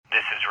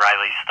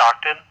Riley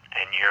Stockton,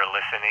 and you're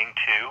listening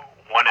to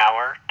 1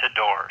 Hour to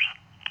Doors.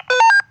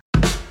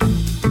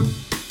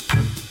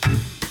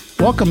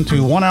 Welcome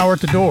to 1 Hour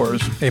to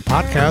Doors, a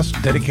podcast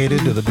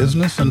dedicated to the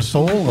business and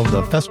soul of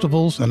the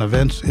festivals and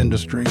events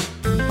industry.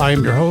 I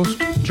am your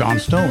host, John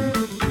Stone.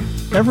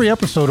 Every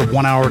episode of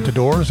 1 Hour to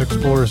Doors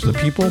explores the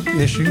people,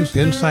 issues,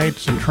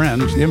 insights, and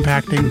trends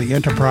impacting the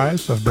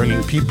enterprise of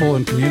bringing people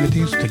and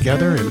communities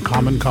together in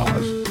common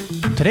cause.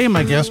 Today,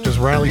 my guest is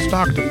Riley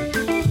Stockton.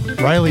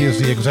 Riley is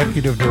the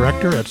executive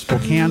director at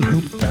Spokane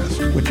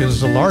Hoopfest, which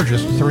is the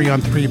largest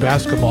 3-on-3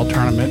 basketball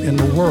tournament in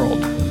the world.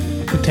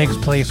 It takes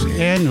place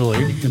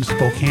annually in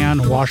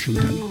Spokane,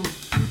 Washington.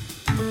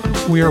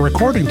 We are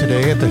recording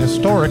today at the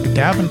historic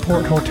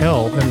Davenport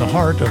Hotel in the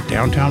heart of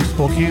downtown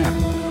Spokane.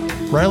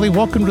 Riley,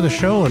 welcome to the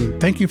show, and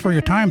thank you for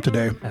your time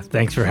today.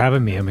 Thanks for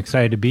having me. I'm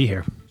excited to be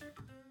here.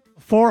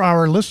 For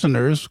our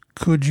listeners,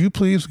 could you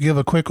please give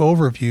a quick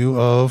overview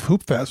of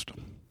Hoopfest?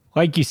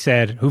 Like you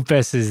said,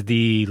 Hoopfest is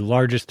the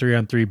largest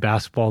 3-on-3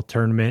 basketball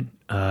tournament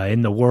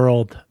in the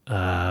world.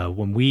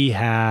 When we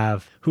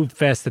have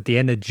Hoopfest at the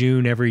end of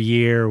June every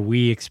year,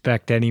 we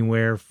expect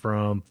anywhere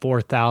from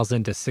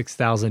 4,000 to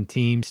 6,000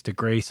 teams to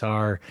grace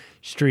our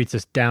streets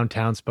of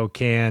downtown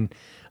Spokane.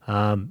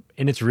 And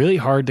it's really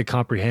hard to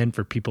comprehend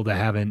for people that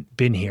haven't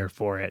been here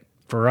for it.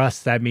 For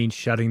us, that means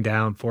shutting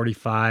down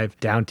 45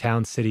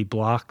 downtown city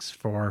blocks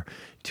for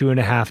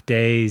 2.5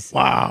 days.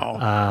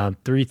 Wow.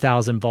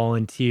 3,000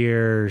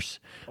 volunteers,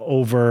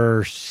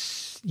 over,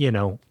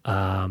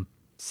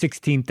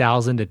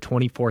 16,000 to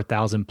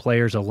 24,000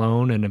 players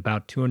alone, and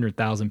about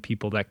 200,000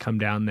 people that come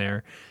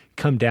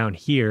down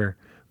here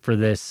for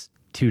this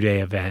 2-day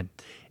event.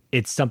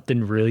 It's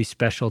something really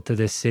special to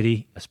this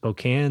city.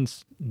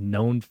 Spokane's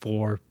known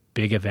for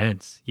big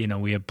events.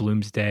 We have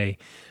Bloomsday,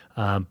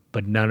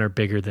 but none are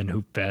bigger than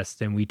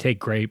Hoopfest, and we take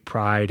great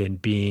pride in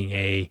being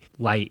a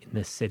light in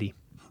this city.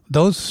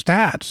 Those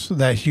stats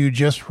that you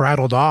just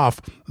rattled off,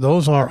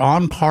 those are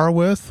on par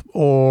with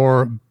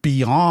or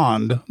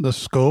beyond the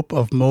scope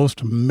of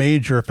most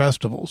major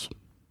festivals.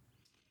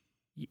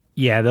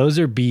 Yeah, those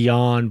are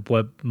beyond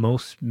what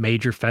most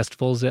major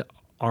festivals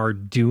are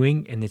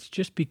doing, and it's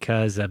just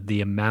because of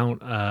the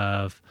amount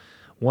of,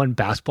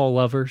 basketball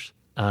lovers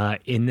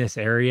in this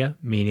area,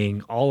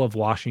 meaning all of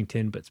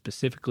Washington, but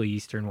specifically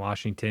Eastern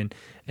Washington,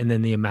 and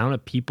then the amount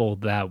of people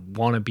that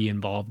want to be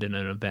involved in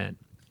an event.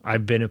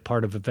 I've been a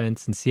part of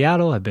events in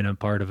Seattle. I've been a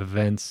part of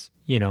events,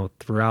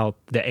 throughout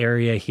the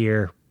area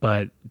here,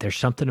 but there's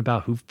something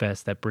about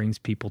Hoopfest that brings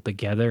people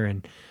together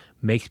and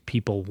makes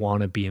people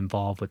want to be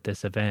involved with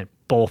this event,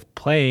 both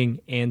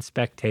playing and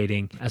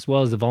spectating, as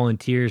well as the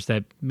volunteers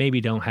that maybe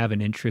don't have an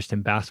interest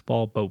in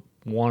basketball, but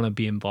want to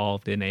be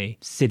involved in a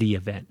city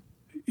event.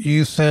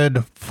 You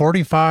said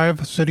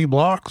 45 city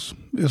blocks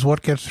is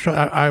what gets...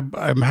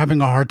 I'm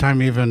having a hard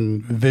time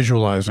even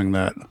visualizing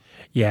that.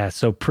 Yeah,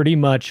 so pretty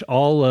much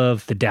all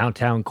of the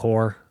downtown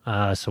core,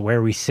 so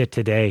where we sit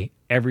today,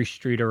 every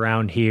street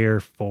around here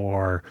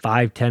for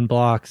 5-10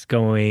 blocks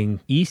going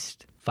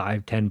east,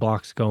 5-10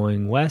 blocks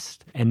going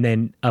west, and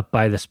then up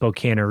by the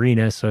Spokane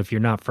Arena. So if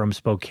you're not from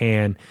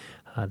Spokane,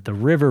 the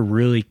river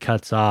really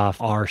cuts off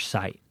our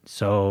site.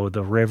 So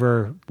the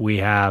river, we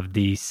have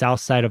the south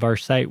side of our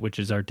site, which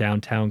is our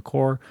downtown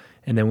core,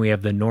 and then we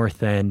have the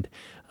north end,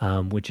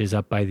 which is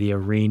up by the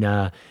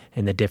arena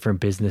and the different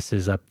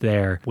businesses up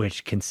there,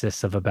 which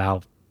consists of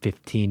about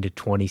 15 to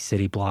 20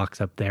 city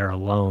blocks up there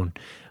alone.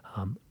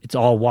 It's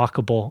all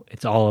walkable.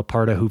 It's all a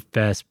part of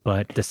Hoopfest,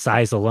 but the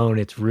size alone,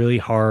 it's really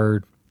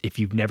hard if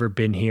you've never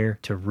been here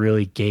to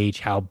really gauge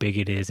how big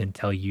it is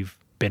until you've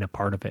been a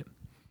part of it.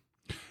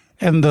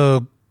 And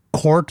the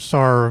courts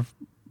are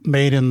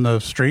made in the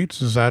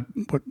streets? Is that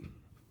what?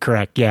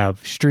 Correct. Yeah.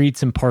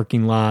 Streets and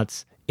parking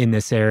lots in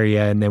this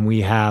area, and then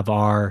we have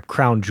our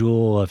crown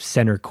jewel of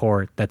center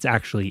court that's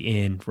actually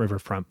in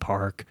Riverfront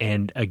Park.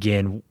 And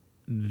again,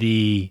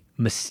 the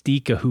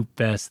mystique of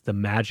Hoopfest, the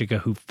magic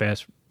of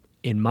Hoopfest,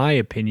 in my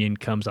opinion,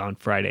 comes on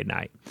Friday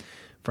night.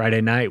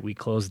 Friday night, we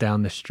close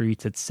down the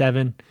streets at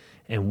 7,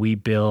 and we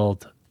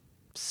build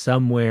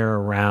somewhere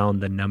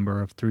around the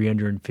number of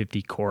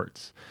 350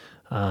 courts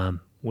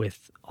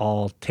with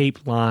all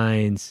tape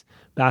lines,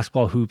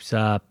 basketball hoops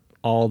up,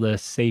 all the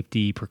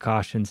safety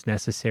precautions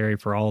necessary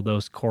for all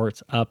those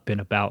courts up in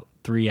about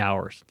 3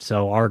 hours.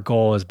 So our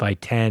goal is by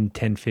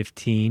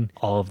 10:15,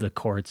 all of the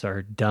courts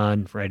are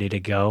done, ready to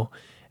go.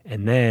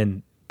 And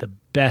then the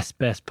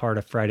best part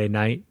of Friday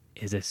night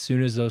is as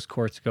soon as those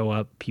courts go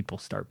up, people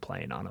start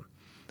playing on them.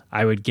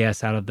 I would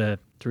guess out of the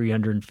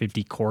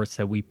 350 courts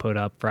that we put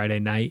up Friday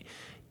night,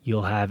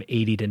 you'll have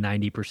 80 to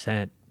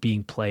 90%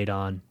 being played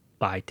on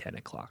by 10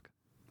 o'clock.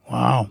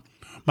 Wow.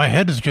 My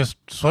head is just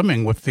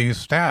swimming with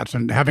these stats,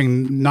 and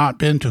having not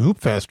been to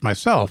Hoopfest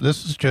myself,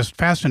 this is just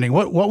fascinating.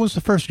 What was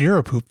the first year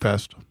of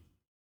Hoopfest?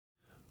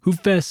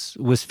 Hoopfest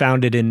was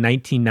founded in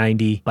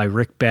 1990 by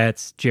Rick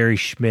Betts, Jerry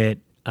Schmidt,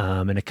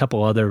 and a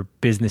couple other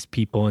business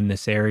people in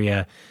this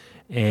area,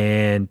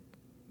 and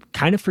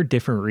kind of for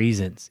different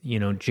reasons. You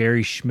know,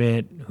 Jerry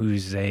Schmidt,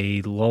 who's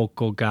a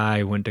local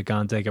guy, went to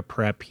Gonzaga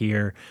Prep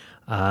here,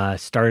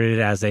 started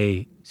it as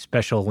a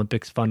Special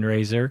Olympics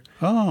fundraiser.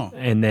 Oh,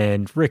 And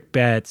then Rick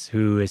Betts,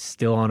 who is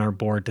still on our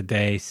board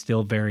today,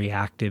 still very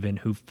active in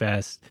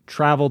Hoopfest,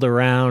 traveled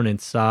around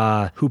and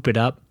saw Hoop It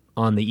Up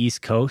on the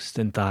East Coast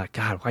and thought,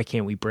 God, why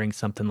can't we bring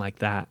something like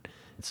that?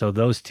 So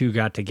those two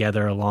got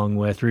together along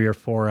with 3 or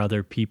 4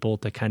 other people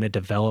to kind of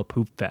develop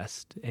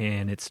Hoopfest.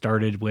 And it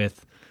started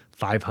with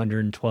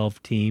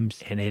 512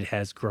 teams, and it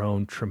has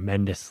grown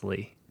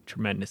tremendously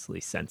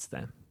since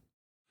then.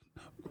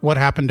 what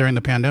happened during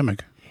the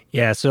pandemic?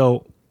 Yeah,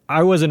 so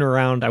I wasn't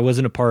around. I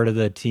wasn't a part of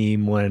the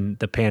team when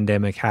the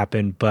pandemic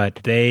happened, but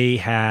they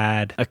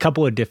had a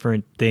couple of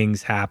different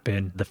things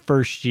happen. The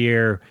first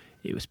year,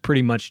 it was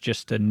pretty much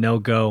just a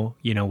no-go.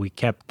 We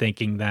kept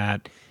thinking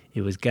that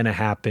it was going to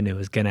happen,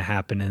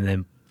 and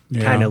then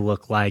kind of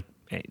looked like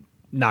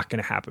not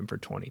going to happen for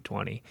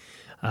 2020.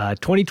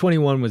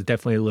 2021 was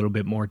definitely a little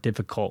bit more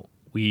difficult.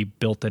 We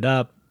built it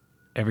up.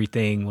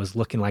 Everything was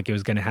looking like it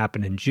was going to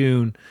happen in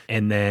June,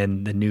 and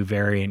then the new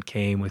variant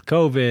came with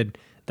COVID.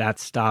 That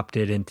stopped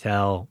it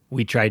until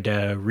we tried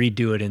to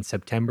redo it in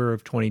September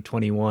of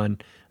 2021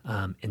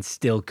 and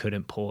still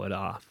couldn't pull it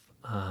off.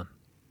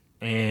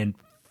 And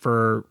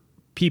for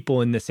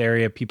people in this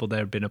area, people that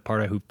have been a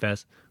part of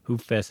Hoopfest,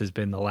 Hoopfest has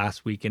been the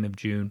last weekend of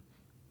June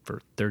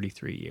for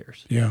 33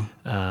 years.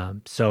 Yeah.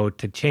 So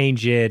to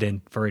change it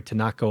and for it to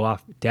not go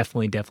off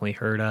definitely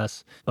hurt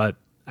us. But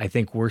I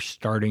think we're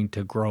starting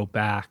to grow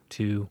back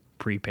to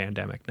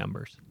pre-pandemic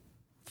numbers.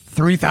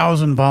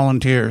 3,000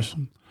 volunteers.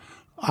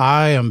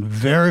 I am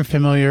very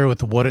familiar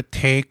with what it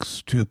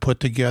takes to put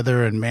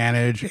together and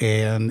manage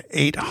an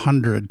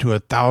 800 to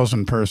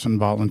 1,000 person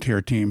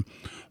volunteer team.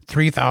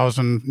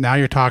 3,000, now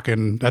you're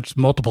talking, that's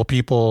multiple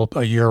people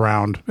a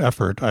year-round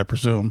effort, I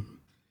presume.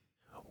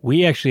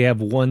 We actually have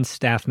one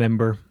staff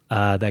member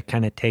that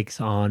kind of takes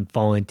on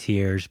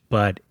volunteers,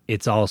 but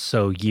it's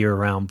also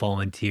year-round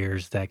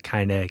volunteers that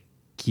kind of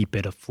keep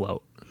it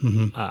afloat.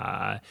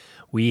 Mm-hmm.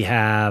 We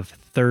have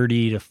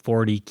 30 to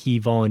 40 key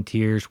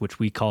volunteers, which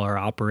we call our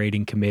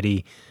operating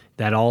committee,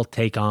 that all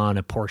take on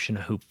a portion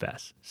of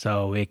Hoopfest.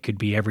 So it could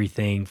be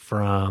everything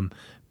from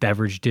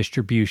beverage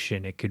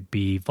distribution. It could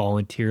be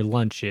volunteer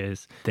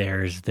lunches.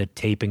 There's the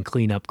tape and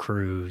cleanup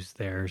crews.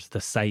 There's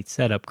the site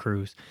setup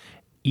crews.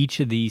 Each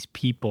of these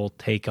people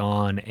take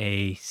on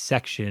a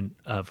section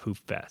of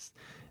Hoopfest.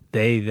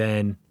 They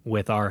then,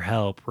 with our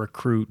help,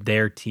 recruit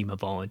their team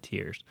of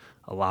volunteers.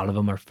 A lot of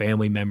them are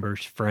family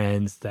members,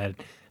 friends that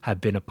have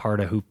been a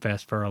part of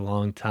Hoopfest for a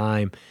long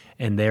time,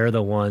 and they're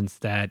the ones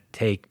that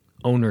take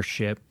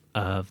ownership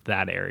of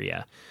that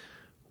area.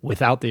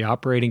 Without the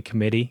operating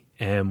committee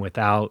and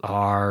without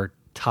our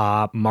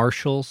top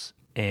marshals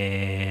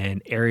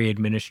and area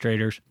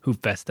administrators,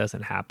 Hoopfest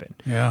doesn't happen.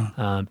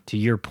 Yeah. To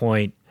your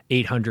point,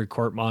 800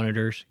 court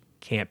monitors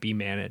can't be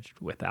managed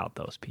without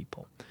those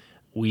people.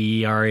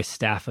 We are a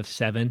staff of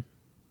 7,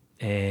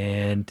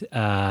 and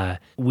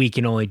we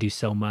can only do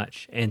so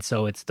much. And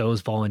so it's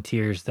those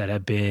volunteers that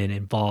have been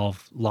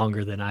involved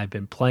longer than I've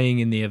been playing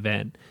in the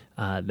event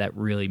that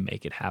really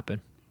make it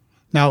happen.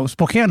 Now,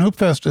 Spokane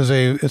Hoopfest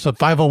it's a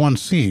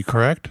 501c,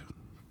 correct?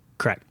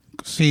 Correct.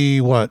 C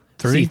what?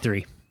 3?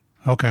 C3.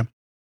 Okay.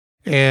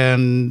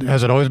 And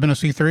has it always been a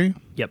C3?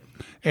 Yep.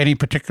 Any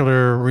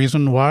particular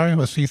reason why a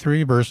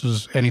C3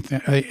 versus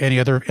any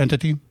other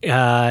entity?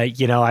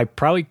 I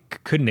probably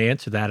couldn't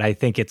answer that. I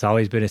think it's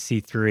always been a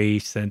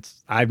C3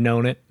 since I've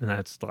known it, and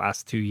that's the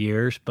last 2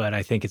 years. But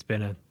I think it's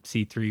been a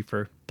C3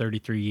 for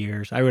 33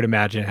 years. I would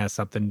imagine it has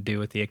something to do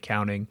with the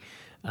accounting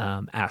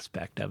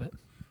aspect of it.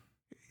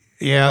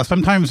 Yeah,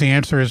 sometimes the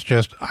answer is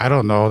just, I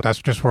don't know.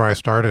 That's just where I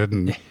started.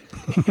 And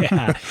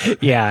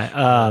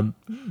Yeah.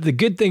 The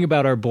good thing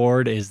about our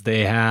board is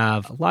they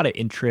have a lot of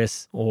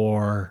interests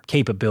or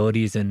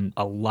capabilities in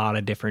a lot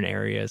of different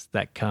areas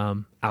that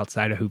come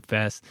outside of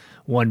Hoopfest,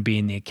 one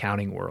being the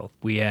accounting world.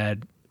 We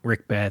had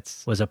Rick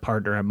Betts was a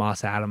partner at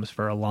Moss Adams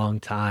for a long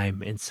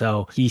time. And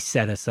so he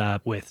set us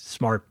up with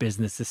smart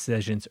business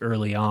decisions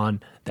early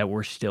on that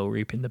we're still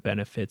reaping the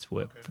benefits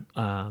with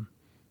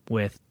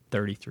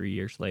 33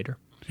 years later.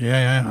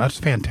 Yeah, that's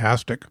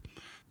fantastic.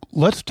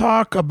 Let's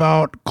talk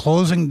about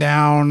closing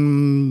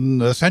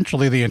down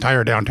essentially the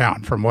entire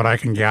downtown, from what I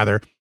can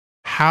gather.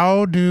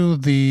 How do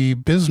the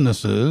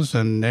businesses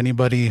and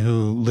anybody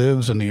who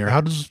lives in the area,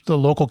 how does the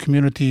local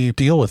community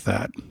deal with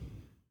that?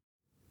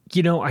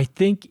 I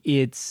think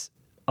it's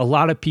a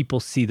lot of people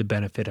see the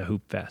benefit of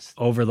Hoopfest.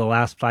 Over the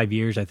last 5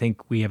 years, I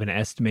think we have an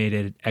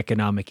estimated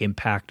economic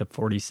impact of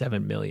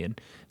 $47 million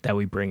that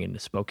we bring into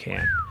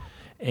Spokane.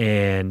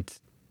 And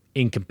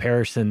in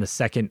comparison, the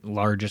second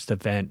largest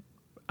event,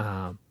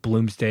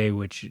 Bloomsday,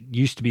 which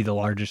used to be the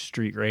largest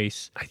street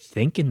race, I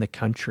think in the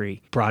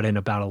country, brought in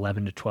about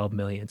 11 to 12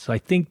 million. So I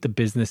think the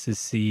businesses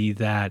see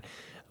that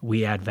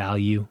we add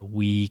value.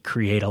 We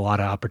create a lot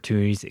of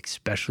opportunities,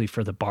 especially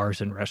for the bars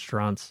and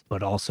restaurants,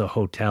 but also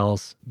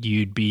hotels.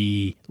 You'd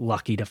be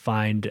lucky to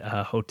find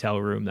a hotel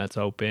room that's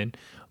open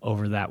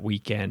over that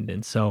weekend.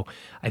 And so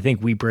I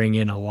think we bring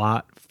in a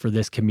lot for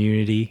this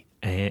community,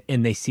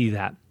 and they see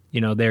that.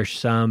 There's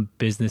some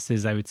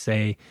businesses, I would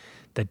say,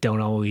 that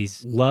don't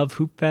always love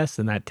Hoopfest,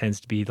 and that tends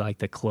to be like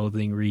the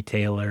clothing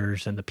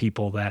retailers and the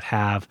people that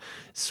have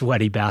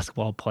sweaty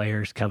basketball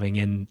players coming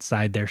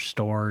inside their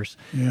stores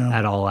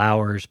at all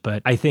hours.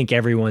 But I think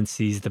everyone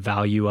sees the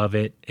value of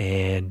it,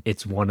 and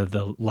it's one of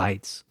the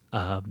lights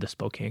of the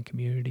Spokane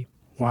community.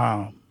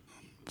 Wow.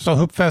 So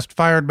Hoopfest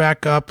fired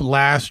back up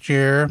last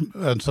year,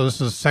 and so this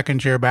is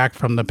second year back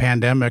from the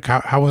pandemic.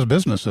 How was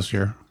business this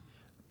year?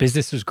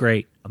 Business was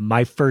great.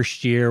 My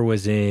first year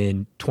was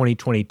in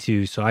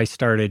 2022, so I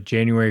started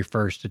January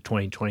 1st of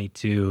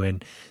 2022,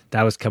 and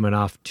that was coming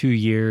off 2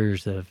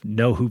 years of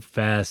no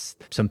Hoopfest,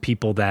 some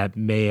people that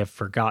may have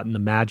forgotten the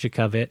magic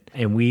of it,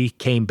 and we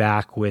came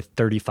back with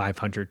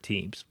 3,500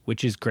 teams,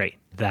 which is great.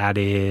 That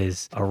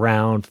is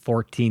around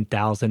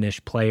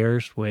 14,000-ish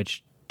players,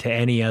 which to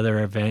any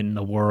other event in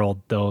the world,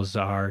 those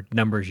are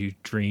numbers you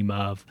dream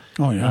of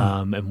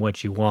and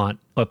what you want.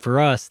 But for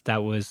us,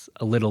 that was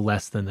a little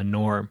less than the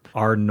norm.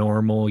 Our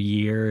normal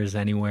year is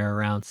anywhere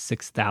around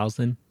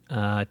 6,000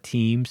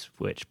 teams,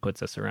 which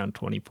puts us around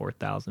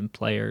 24,000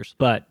 players.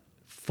 But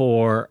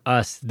for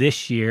us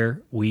this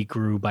year, we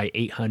grew by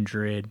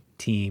 800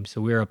 teams.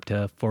 So we're up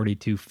to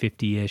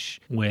 4,250-ish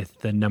with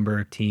the number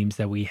of teams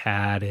that we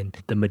had. And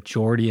the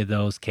majority of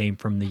those came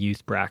from the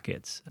youth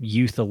brackets.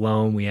 Youth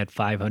alone, we had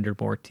 500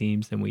 more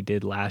teams than we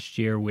did last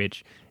year,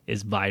 which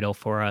is vital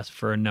for us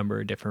for a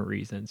number of different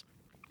reasons.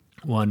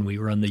 One, we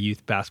run the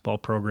youth basketball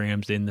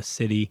programs in the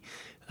city,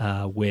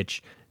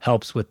 which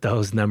helps with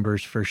those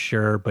numbers for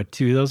sure. But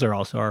two, those are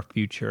also our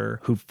future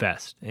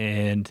Hoopfest.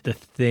 And the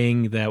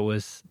thing that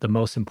was the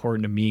most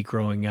important to me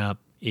growing up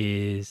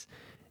is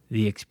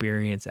the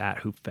experience at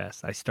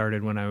Hoopfest. I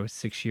started when I was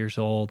 6 years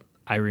old.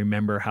 I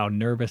remember how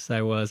nervous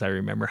I was. I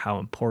remember how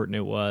important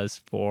it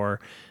was for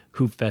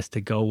Hoopfest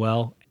to go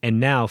well. And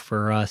now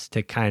for us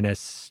to kind of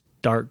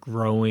start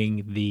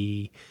growing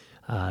the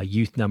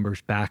youth numbers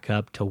back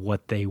up to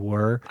what they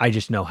were, I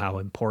just know how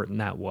important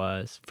that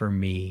was for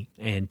me.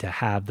 And to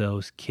have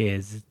those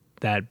kids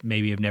that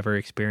maybe have never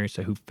experienced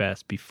a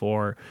Hoopfest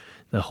before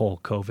the whole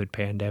COVID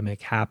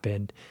pandemic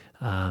happened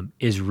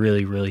is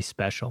really, really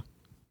special.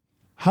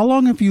 How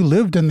long have you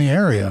lived in the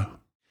area?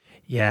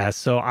 Yeah,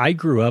 so I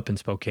grew up in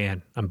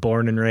Spokane. I'm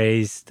born and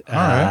raised.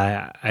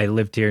 Right. I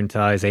lived here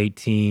until I was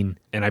 18,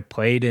 and I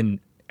played in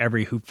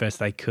every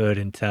Hoopfest I could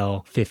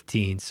until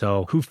 15.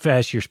 So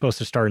Hoopfest, you're supposed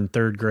to start in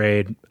third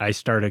grade. I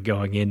started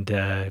going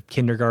into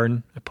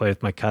kindergarten. I played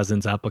with my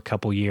cousins up a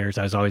couple years.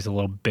 I was always a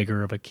little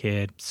bigger of a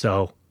kid,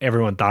 so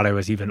everyone thought I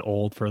was even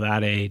old for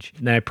that age.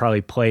 And then I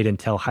probably played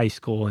until high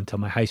school, until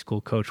my high school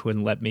coach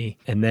wouldn't let me.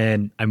 And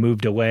then I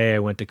moved away. I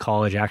went to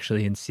college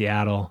actually in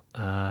Seattle,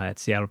 at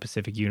Seattle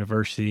Pacific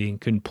University,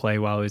 and couldn't play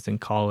while I was in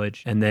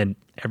college. And then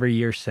every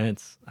year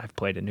since, I've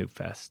played in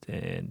Hoopfest.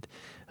 And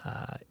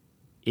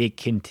it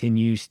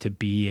continues to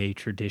be a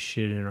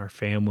tradition in our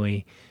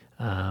family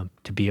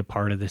to be a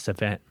part of this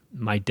event.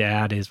 My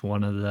dad is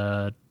one of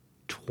the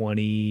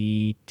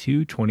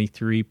 22,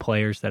 23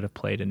 players that have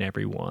played in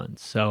every one.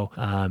 So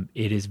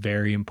it is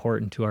very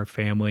important to our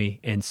family.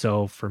 And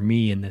so for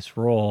me in this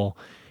role,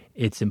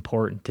 it's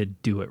important to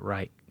do it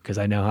right because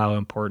I know how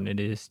important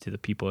it is to the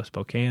people of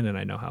Spokane, and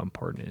I know how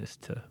important it is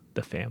to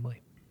the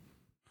family.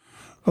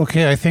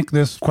 Okay, I think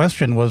this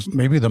question was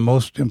maybe the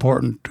most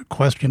important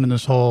question in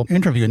this whole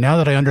interview. Now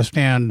that I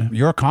understand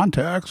your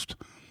context,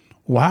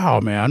 wow,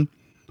 man,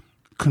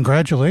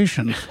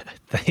 congratulations.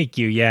 Thank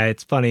you. Yeah,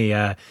 it's funny.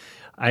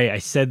 I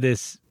said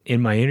this in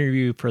my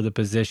interview for the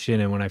position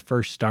and when I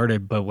first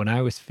started, but when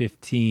I was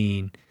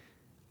 15,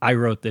 I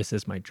wrote this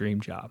as my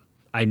dream job.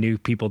 I knew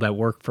people that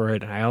worked for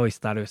it, and I always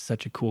thought it was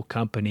such a cool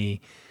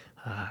company.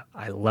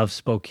 I love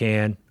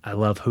Spokane. I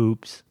love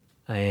hoops.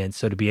 And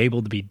so to be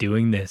able to be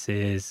doing this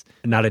is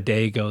not a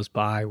day goes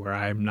by where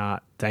I'm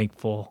not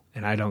thankful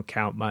and I don't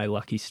count my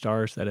lucky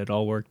stars that it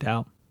all worked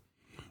out.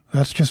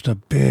 That's just a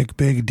big,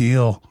 big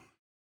deal.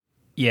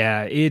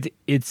 Yeah, it's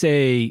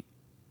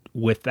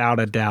without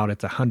a doubt,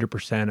 it's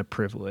 100% a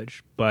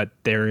privilege, but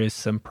there is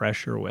some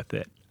pressure with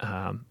it.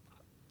 I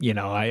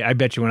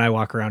bet you when I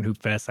walk around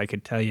Hoopfest, I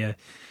could tell you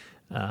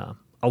a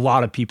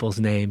lot of people's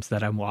names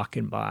that I'm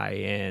walking by,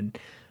 and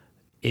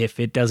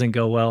if it doesn't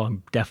go well,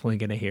 I'm definitely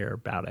going to hear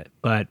about it.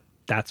 But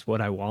that's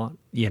what I want.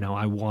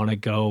 I want to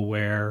go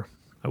where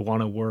I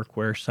want to work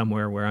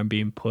somewhere where I'm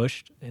being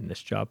pushed, and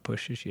this job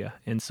pushes you.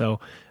 And so,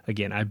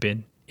 again, I've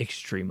been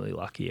extremely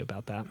lucky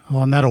about that.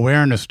 Well, and that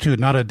awareness, too.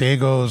 Not a day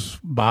goes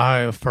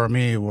by for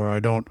me where I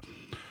don't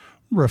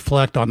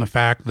reflect on the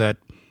fact that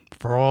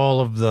for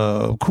all of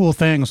the cool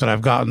things that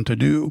I've gotten to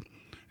do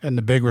and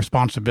the big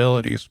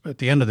responsibilities, at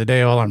the end of the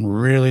day, all I'm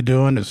really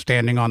doing is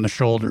standing on the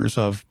shoulders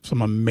of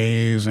some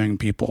amazing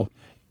people.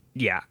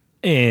 Yeah.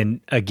 And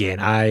again,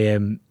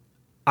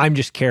 I'm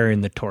just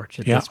carrying the torch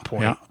at this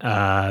point.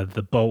 Yeah.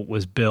 The boat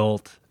was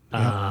built.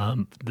 Yeah.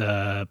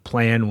 The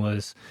plan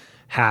was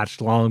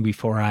hatched long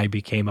before I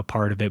became a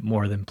part of it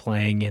more than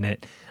playing in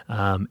it.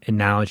 And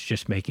now it's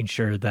just making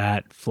sure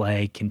that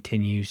flag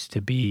continues to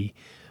be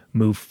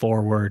moved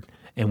forward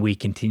and we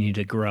continue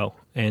to grow.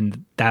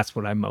 And that's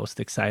what I'm most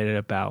excited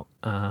about,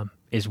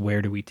 is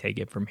where do we take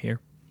it from here?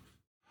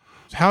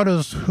 How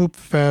does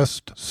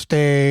Hoopfest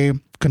stay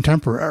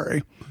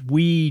contemporary?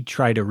 We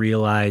try to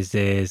realize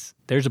is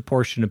there's a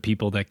portion of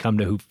people that come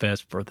to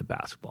Hoopfest for the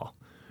basketball,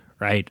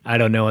 right? I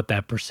don't know what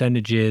that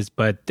percentage is,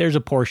 but there's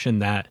a portion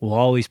that will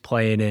always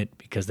play in it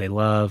because they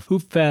love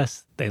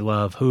Hoopfest, they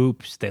love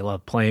hoops, they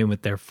love playing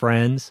with their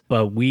friends,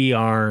 but we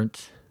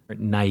aren't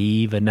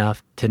naive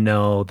enough to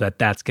know that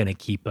that's going to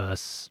keep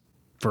us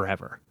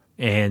forever.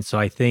 And so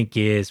I think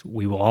is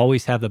we will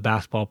always have the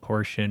basketball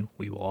portion.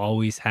 We will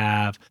always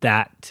have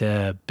that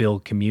to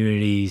build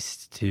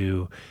communities,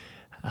 to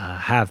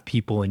have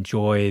people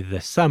enjoy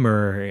the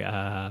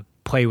summer,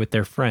 play with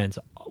their friends.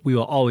 We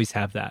will always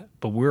have that.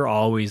 But we're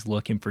always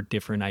looking for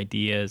different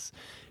ideas,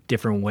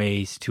 different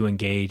ways to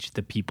engage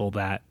the people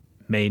that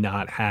may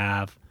not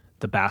have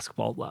the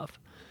basketball love.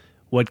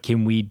 What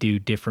can we do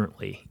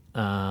differently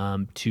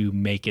to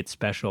make it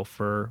special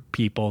for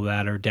people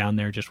that are down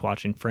there just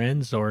watching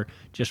friends or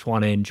just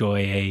want to enjoy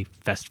a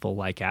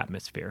festival-like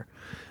atmosphere?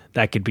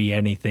 That could be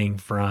anything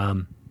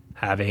from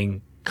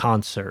having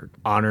concert,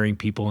 honoring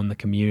people in the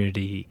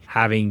community,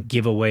 having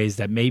giveaways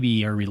that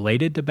maybe are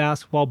related to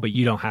basketball, but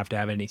you don't have to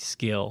have any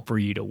skill for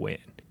you to win.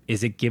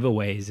 Is it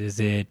giveaways? Is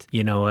it,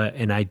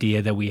 an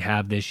idea that we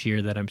have this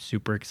year that I'm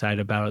super excited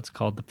about? It's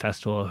called the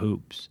Festival of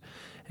Hoops.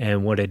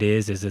 And what it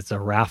is it's a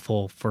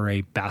raffle for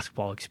a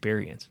basketball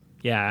experience.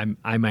 Yeah,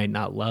 I might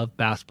not love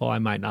basketball. I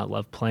might not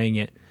love playing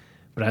it,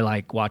 but I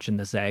like watching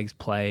the Zags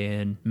play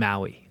in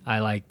Maui. I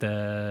like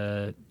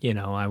I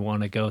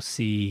want to go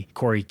see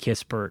Corey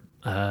Kispert,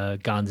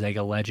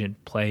 Gonzaga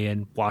legend, play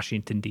in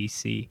Washington,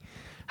 D.C.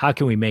 How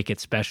can we make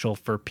it special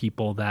for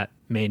people that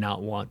may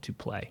not want to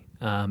play?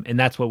 And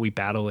that's what we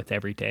battle with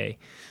every day.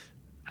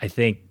 I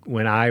think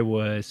when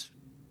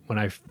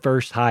I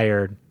first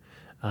hired,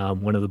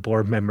 one of the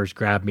board members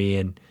grabbed me,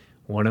 and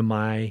one of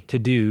my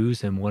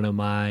to-dos and one of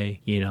my,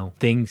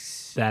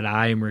 things that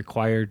I am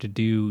required to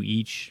do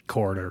each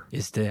quarter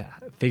is to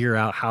figure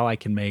out how I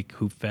can make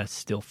Hoopfest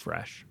still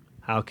fresh.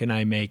 How can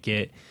I make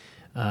it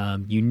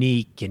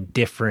unique and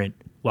different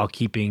while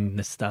keeping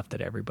the stuff that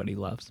everybody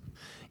loves?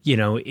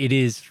 It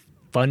is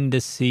fun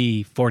to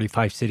see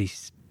 45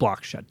 cities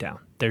block shut down.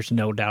 There's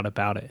no doubt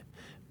about it.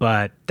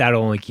 But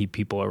that'll only keep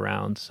people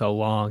around so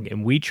long.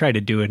 And we try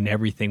to do it in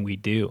everything we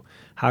do.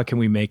 How can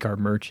we make our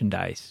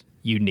merchandise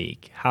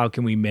unique? How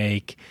can we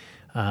make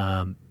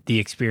the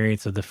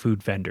experience of the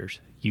food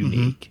vendors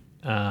unique?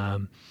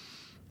 And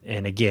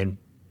again,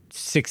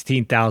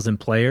 16,000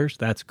 players,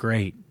 that's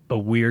great. But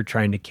we're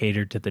trying to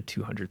cater to the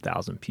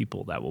 200,000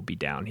 people that will be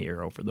down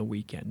here over the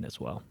weekend as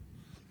well.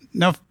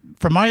 Now,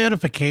 for my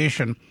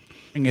edification,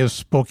 is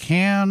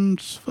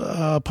Spokane's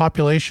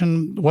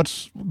population,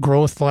 what's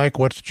growth like?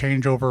 What's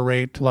changeover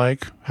rate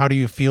like? How do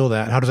you feel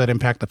that? How does that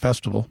impact the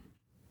festival?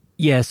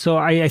 Yeah, so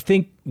I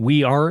think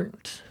we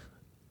aren't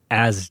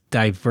as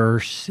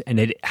diverse, and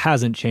it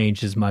hasn't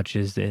changed as much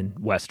as in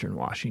Western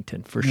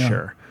Washington, for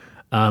sure.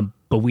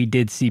 But we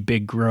did see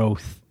big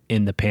growth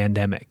in the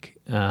pandemic.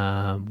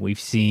 We've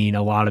seen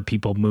a lot of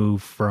people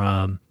move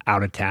from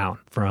out of town,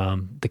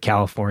 from the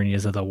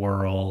Californias of the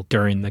world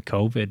during the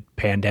COVID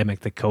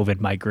pandemic, the COVID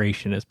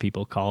migration, as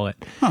people call it.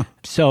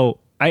 So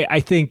I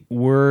think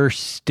we're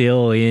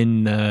still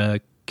in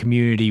a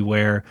community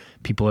where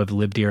people have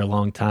lived here a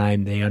long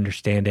time. They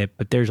understand it,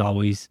 but there's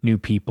always new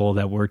people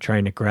that we're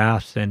trying to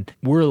grasp. And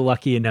we're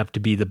lucky enough to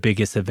be the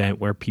biggest event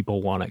where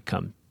people want to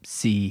come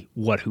see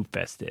what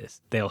Hoopfest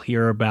is. They'll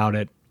hear about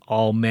it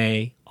all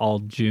May, all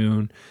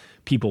June.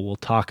 People will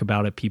talk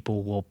about it.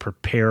 People will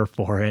prepare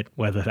for it,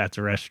 whether that's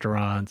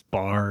restaurants,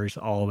 bars,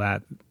 all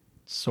that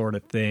sort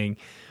of thing,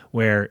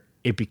 where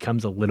it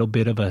becomes a little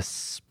bit of a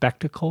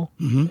spectacle.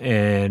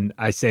 And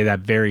I say that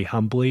very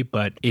humbly,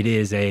 but it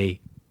is a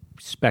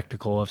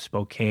spectacle of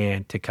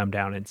Spokane to come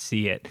down and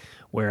see it.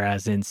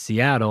 Whereas in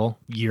Seattle,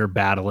 you're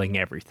battling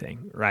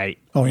everything, right?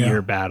 Oh, yeah.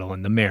 You're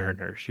battling the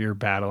Mariners. You're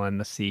battling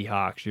the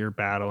Seahawks. You're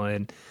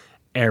battling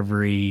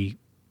every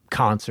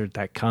concert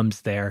that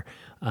comes there.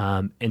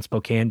 And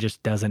Spokane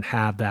just doesn't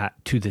have that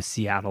to the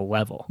Seattle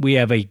level. We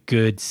have a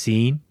good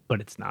scene,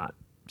 but it's not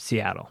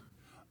Seattle.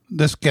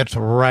 This gets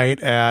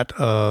right at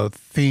a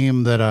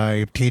theme that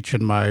I teach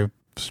in my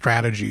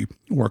strategy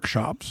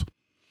workshops.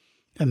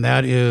 And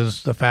that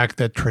is the fact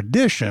that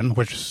tradition,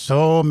 which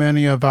so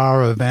many of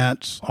our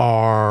events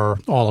are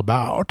all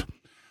about,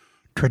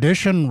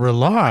 tradition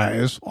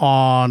relies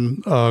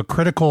on a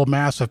critical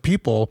mass of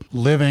people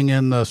living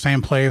in the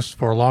same place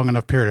for a long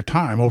enough period of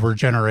time, over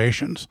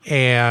generations.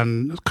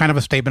 And it's kind of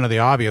a statement of the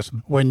obvious.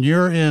 When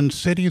you're in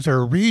cities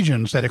or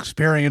regions that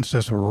experience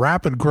this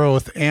rapid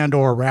growth and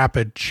or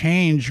rapid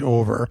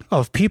changeover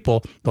of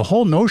people, the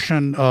whole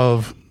notion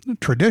of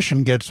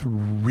tradition gets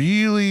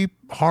really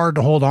hard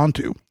to hold on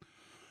to,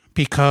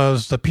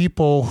 because the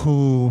people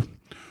who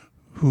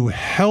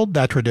held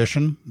that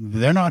tradition,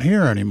 they're not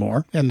here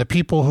anymore. And the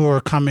people who are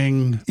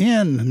coming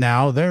in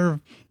now, they're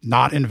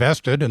not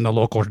invested in the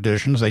local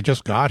traditions. They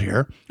just got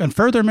here. And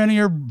further, many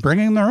are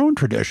bringing their own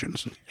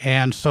traditions.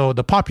 And so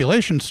the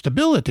population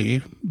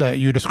stability that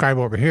you describe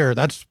over here,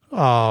 that's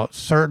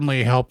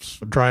certainly helps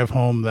drive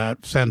home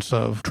that sense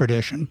of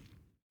tradition.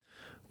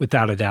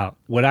 Without a doubt.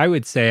 What I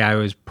would say I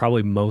was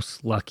probably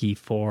most lucky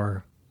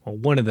for, well,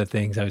 one of the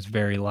things I was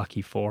very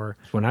lucky for,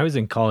 when I was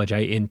in college,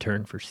 I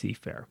interned for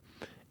Seafair.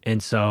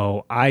 And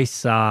so I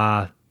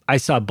saw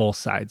both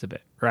sides of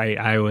it, right?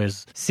 I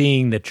was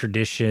seeing the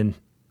tradition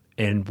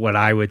and what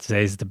I would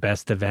say is the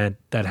best event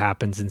that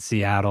happens in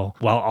Seattle,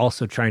 while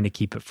also trying to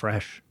keep it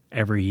fresh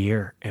every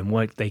year and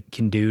what they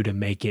can do to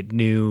make it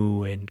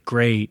new and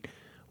great,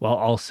 while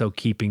also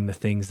keeping the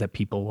things that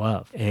people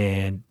love.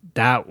 And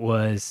that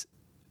was,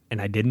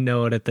 and I didn't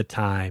know it at the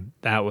time,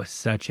 that was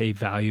such a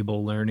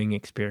valuable learning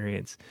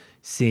experience,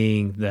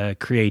 seeing the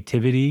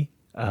creativity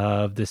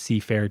of the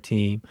Seafair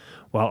team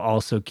while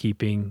also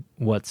keeping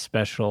what's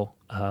special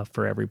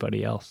for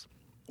everybody else.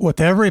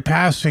 With every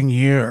passing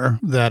year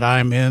that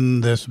I'm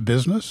in this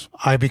business,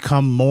 I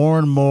become more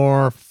and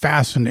more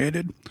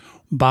fascinated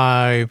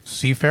by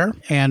Seafair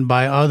and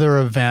by other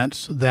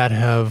events that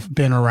have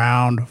been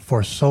around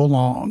for so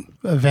long.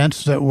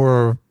 Events that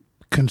were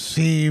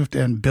conceived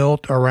and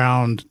built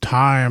around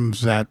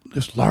times that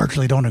just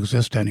largely don't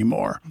exist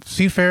anymore.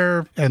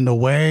 Seafair and the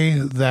way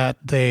that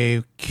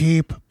they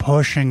keep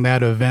pushing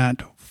that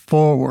event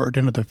forward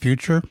into the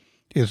future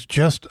is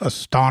just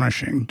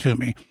astonishing to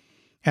me.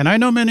 And I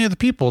know many of the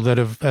people that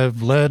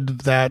have led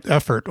that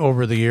effort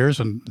over the years,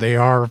 and they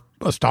are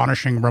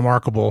astonishing,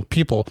 remarkable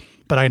people.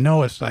 But I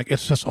know it's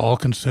just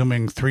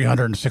all-consuming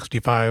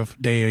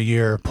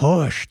 365-day-a-year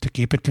push to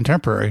keep it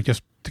contemporary,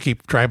 just to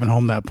keep driving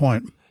home that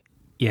point.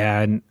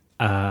 Yeah, and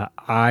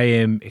I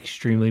am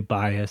extremely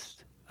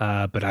biased,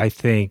 but I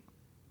think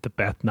the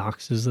Beth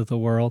Knoxes of the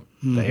world,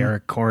 the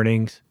Eric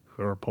Cornings,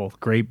 who are both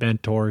great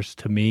mentors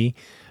to me,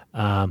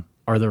 are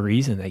the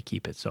reason they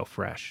keep it so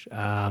fresh.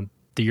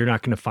 You're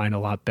not going to find a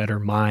lot better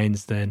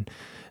minds than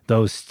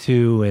those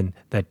two, and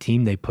that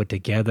team they put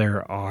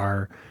together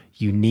are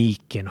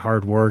unique and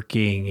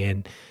hardworking,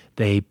 and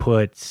they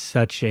put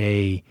such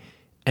a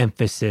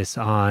emphasis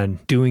on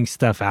doing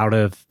stuff out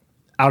of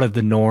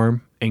the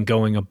norm and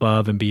going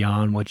above and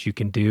beyond what you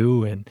can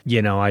do. And,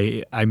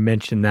 I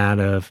mentioned that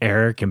of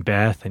Eric and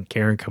Beth and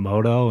Karen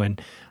Komodo, and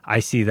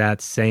I see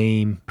that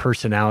same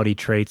personality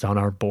traits on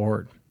our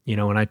board.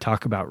 When I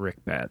talk about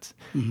Rick Betts,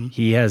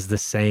 he has the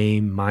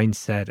same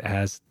mindset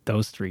as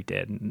those three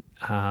did. And,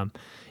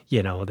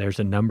 there's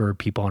a number of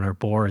people on our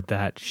board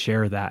that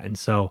share that. And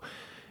so,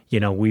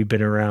 we've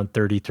been around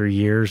 33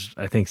 years.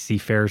 I think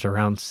Seafair's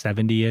around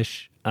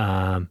 70-ish.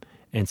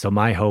 And so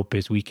my hope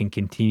is we can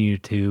continue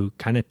to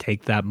kind of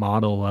take that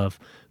model of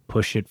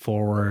push it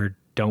forward,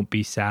 don't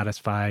be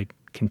satisfied,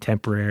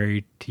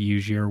 contemporary, to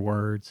use your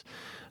words,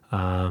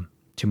 to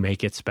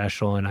make it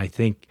special. And I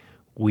think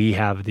we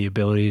have the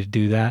ability to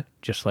do that,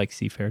 just like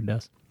Seafair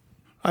does.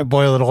 I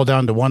boil it all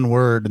down to one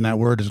word, and that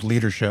word is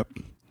leadership.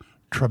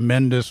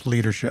 Tremendous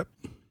leadership.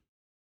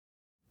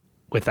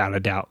 Without a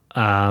doubt.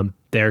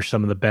 They're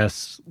some of the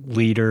best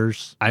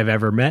leaders I've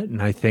ever met,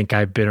 and I think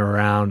I've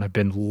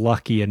been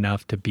lucky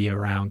enough to be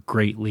around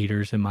great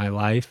leaders in my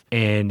life,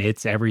 and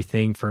it's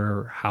everything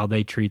for how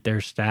they treat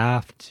their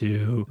staff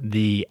to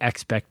the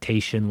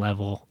expectation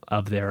level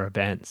of their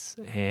events.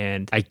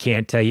 And I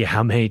can't tell you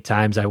how many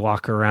times I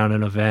walk around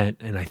an event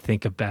and I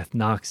think of Beth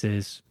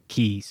Knox's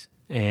keys,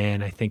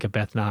 and I think of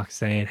Beth Knox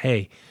saying,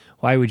 hey,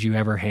 why would you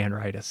ever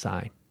handwrite a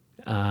sign?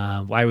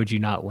 Why would you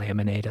not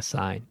laminate a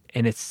sign?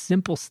 And it's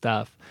simple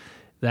stuff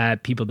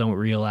that people don't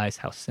realize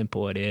how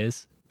simple it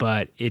is,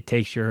 but it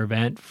takes your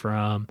event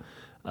from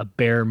a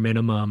bare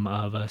minimum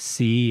of a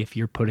C, if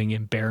you're putting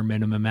in bare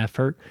minimum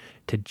effort,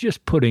 to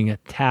just putting a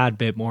tad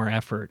bit more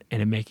effort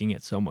and making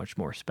it so much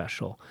more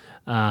special.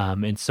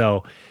 And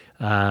so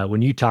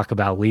when you talk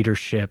about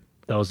leadership,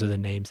 those are the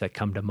names that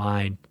come to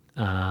mind.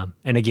 And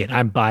again,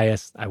 I'm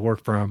biased. I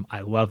work for them.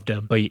 I loved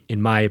them. But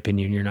in my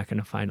opinion, you're not going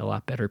to find a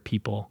lot better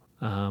people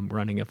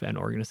running event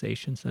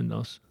organizations than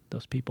those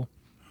people.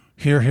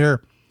 Hear,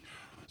 hear.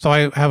 So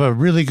I have a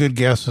really good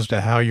guess as to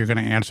how you're going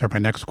to answer my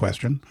next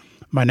question.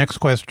 My next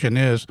question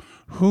is,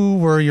 who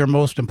were your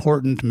most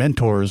important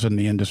mentors in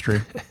the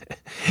industry?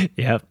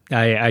 Yeah,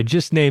 I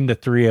just named the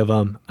three of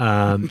them.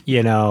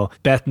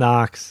 Beth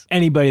Knox,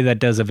 anybody that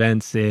does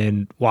events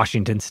in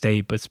Washington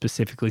State, but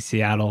specifically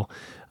Seattle,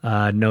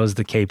 knows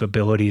the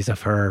capabilities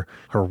of her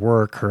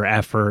work, her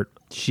effort.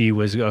 She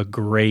was a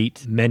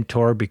great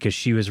mentor because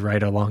she was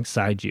right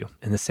alongside you.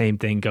 And the same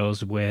thing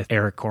goes with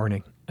Eric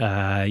Corning.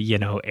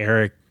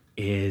 Eric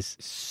is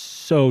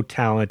so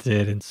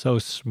talented and so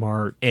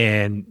smart,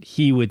 and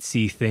he would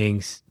see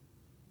things,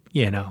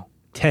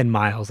 10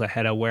 miles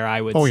ahead of where I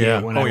would see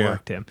it when I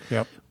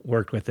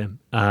worked with him.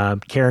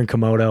 Karen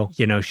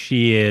Komodo,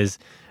 she is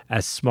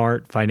as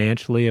smart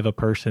financially of a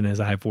person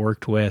as I've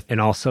worked with, and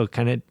also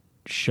kind of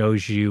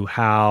shows you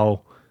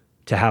how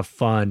to have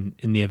fun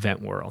in the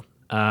event world.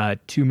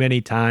 Too many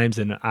times,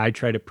 and I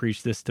try to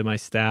preach this to my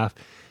staff,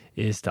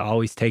 is to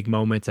always take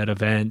moments at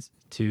events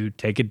to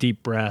take a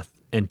deep breath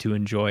and to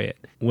enjoy it.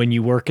 When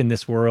you work in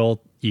this world,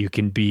 you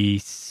can be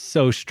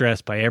so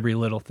stressed by every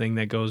little thing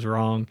that goes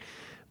wrong.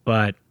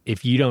 But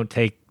if you don't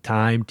take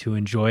time to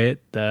enjoy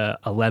it, the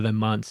 11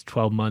 months,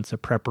 12 months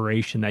of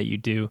preparation that you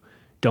do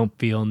don't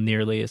feel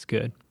nearly as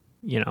good.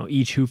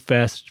 Each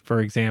Hoopfest, for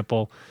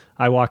example,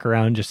 I walk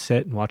around and just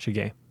sit and watch a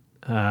game.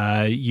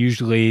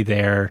 Usually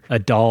they're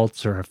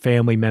adults or a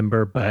family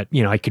member, but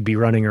I could be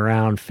running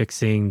around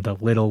fixing the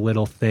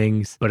little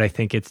things. But I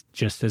think it's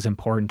just as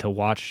important to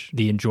watch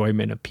the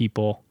enjoyment of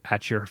people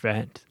at your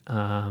event,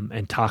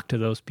 and talk to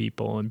those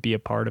people and be a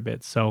part of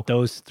it. So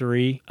those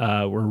three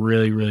were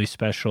really, really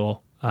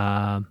special.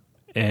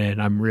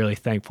 And I'm really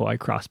thankful I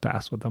crossed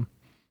paths with them.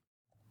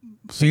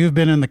 So you've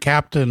been in the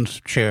captain's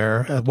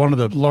chair at one of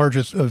the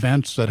largest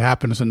events that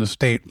happens in the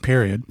state,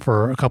 period,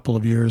 for a couple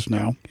of years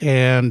now.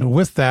 And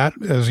with that,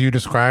 as you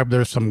described,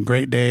 there's some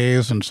great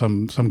days and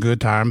some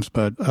good times,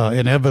 but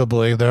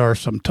inevitably there are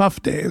some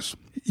tough days.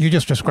 You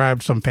just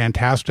described some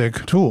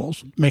fantastic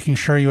tools, making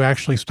sure you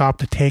actually stop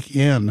to take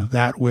in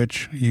that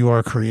which you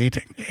are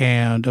creating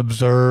and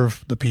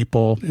observe the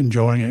people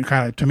enjoying it.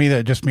 Kind of, to me,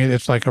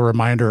 it's like a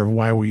reminder of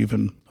why we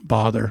even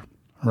bother,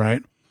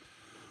 right?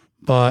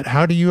 But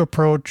how do you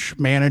approach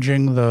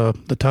managing the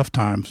tough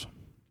times?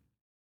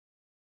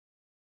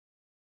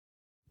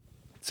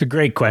 It's a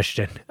great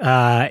question.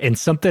 And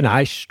something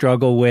I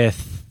struggle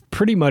with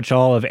pretty much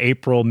all of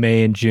April,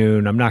 May, and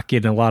June. I'm not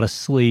getting a lot of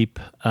sleep.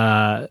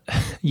 My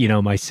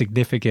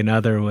significant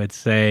other would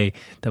say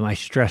that my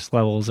stress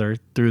levels are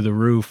through the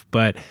roof.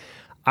 But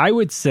I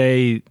would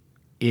say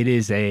it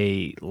is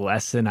a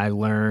lesson I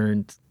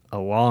learned a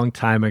long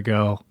time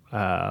ago.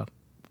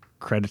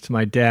 Credit to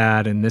my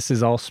dad, and this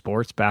is all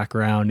sports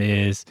background,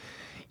 is,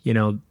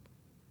 the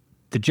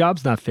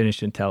job's not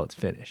finished until it's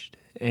finished.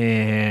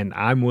 And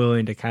I'm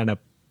willing to kind of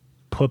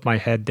put my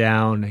head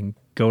down and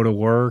go to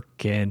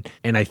work. And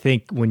I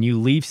think when you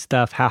leave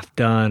stuff half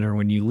done, or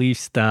when you leave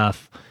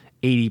stuff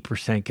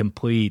 80%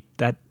 complete,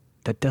 that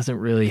doesn't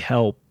really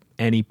help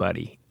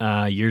anybody.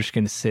 You're just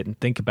going to sit and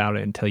think about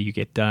it until you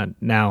get done.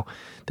 Now,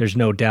 there's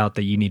no doubt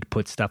that you need to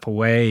put stuff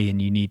away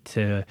and you need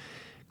to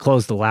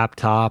close the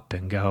laptop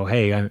and go,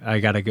 hey, I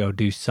got to go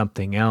do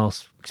something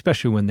else,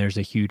 especially when there's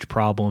a huge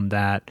problem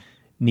that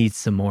needs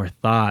some more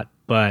thought.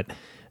 But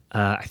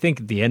I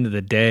think at the end of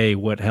the day,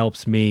 what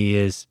helps me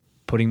is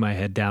putting my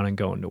head down and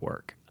going to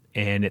work.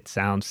 And it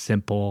sounds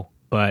simple,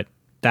 but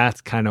that's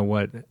kind of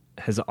what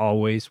has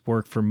always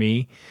worked for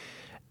me.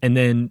 And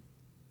then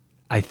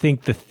I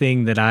think the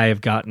thing that I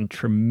have gotten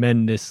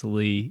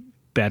tremendously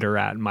better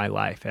at in my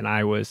life, and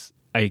I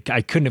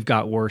couldn't have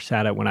got worse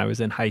at it when I was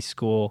in high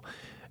school,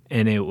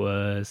 and it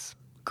was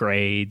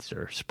grades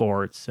or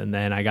sports. And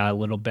then I got a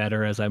little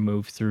better as I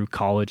moved through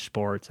college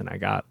sports, and I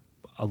got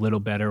a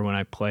little better when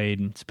I played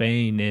in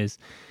Spain, is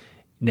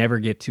never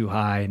get too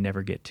high,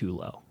 never get too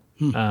low.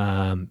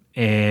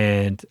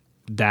 And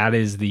that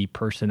is the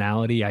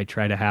personality I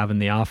try to have in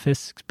the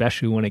office,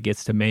 especially when it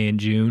gets to May and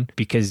June,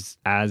 because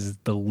as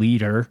the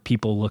leader,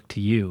 people look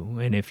to you.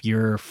 And if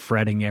you're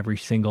fretting every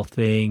single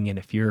thing, and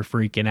if you're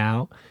freaking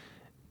out,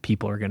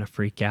 people are going to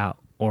freak out.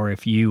 Or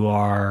if you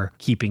are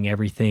keeping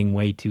everything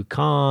way too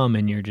calm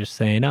and you're just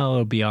saying, oh,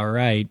 it'll be all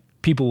right,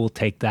 people will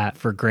take that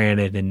for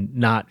granted and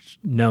not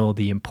know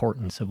the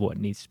importance of what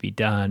needs to be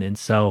done. And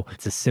so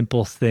it's a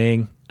simple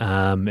thing.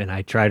 And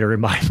I try to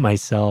remind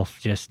myself,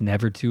 just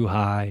never too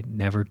high,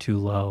 never too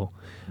low,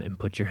 and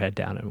put your head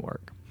down and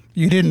work.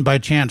 You didn't by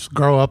chance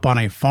grow up on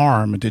a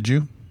farm, did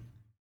you?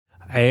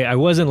 I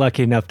wasn't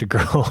lucky enough to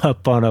grow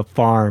up on a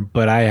farm,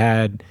 but I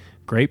had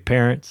great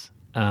parents.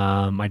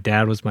 My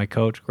dad was my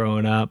coach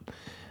growing up.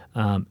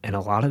 And a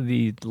lot of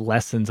the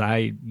lessons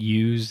I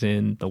use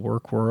in the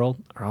work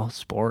world are all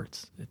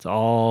sports. It's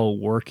all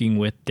working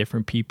with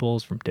different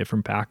peoples from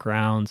different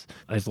backgrounds.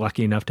 I was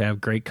lucky enough to have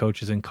great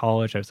coaches in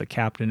college. I was a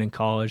captain in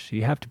college. So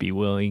you have to be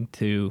willing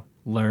to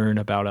learn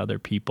about other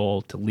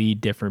people, to lead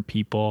different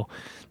people,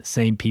 the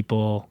same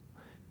people.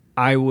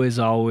 I was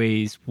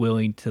always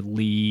willing to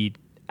lead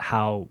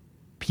how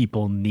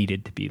people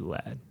needed to be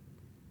led.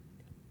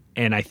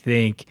 And I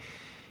think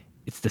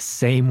it's the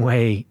same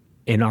way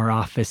in our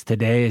office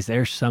today. Is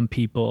there's some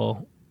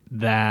people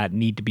that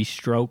need to be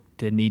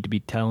stroked and need to be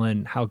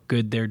telling how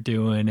good they're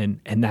doing,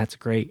 and that's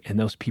great, and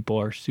those people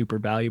are super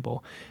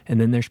valuable.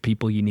 And then there's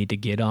people you need to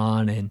get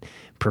on and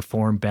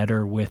perform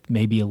better with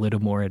maybe a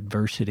little more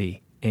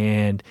adversity.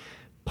 And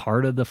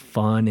part of the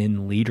fun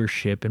in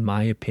leadership, in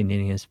my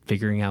opinion, is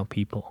figuring out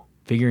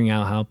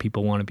how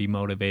people want to be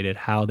motivated,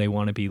 how they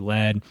want to be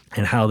led,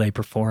 and how they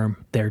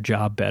perform their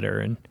job better.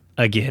 And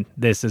again,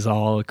 this is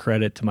all a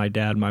credit to my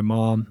dad and my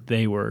mom.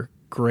 They were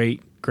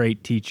great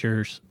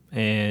teachers,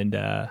 and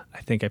I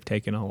think I've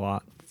taken a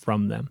lot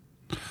from them.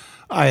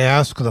 I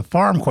ask the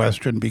farm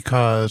question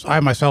because I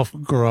myself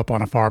grew up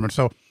on a farm. And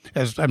so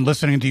as I'm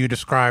listening to you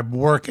describe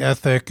work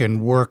ethic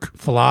and work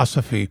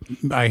philosophy,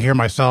 I hear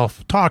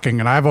myself talking,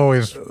 and I've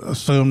always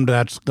assumed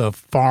that's the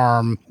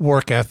farm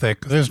work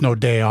ethic. There's no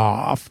day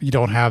off. You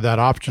don't have that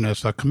option.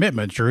 It's a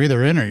commitment. You're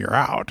either in or you're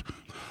out.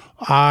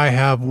 I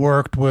have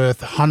worked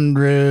with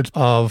hundreds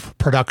of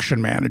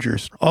production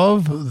managers.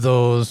 Of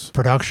those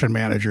production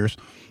managers,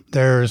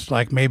 there's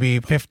like maybe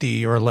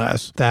 50 or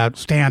less that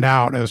stand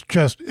out as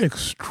just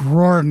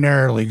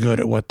extraordinarily good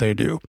at what they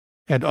do.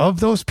 And of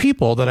those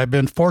people that I've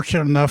been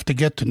fortunate enough to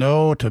get to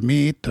know, to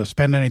meet, to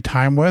spend any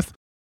time with,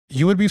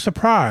 You would be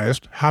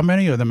surprised how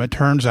many of them, it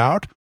turns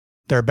out,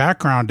 their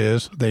background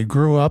is they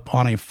grew up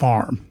on a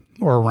farm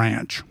or a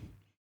ranch.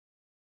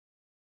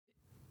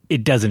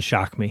 It doesn't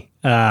shock me.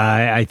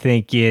 I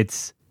think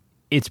it's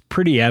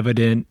pretty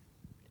evident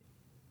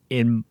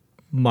in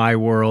my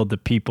world, the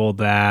people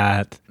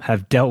that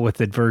have dealt with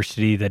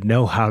adversity, that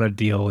know how to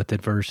deal with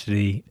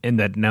adversity, and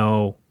that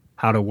know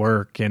how to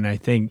work. And I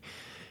think,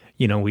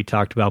 we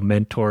talked about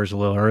mentors a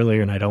little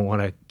earlier, and I don't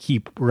want to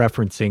keep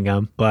referencing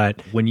them,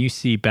 but when you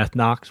see Beth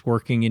Knox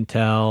working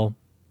until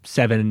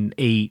 7,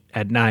 8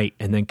 at night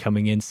and then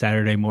coming in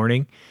Saturday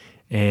morning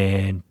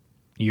and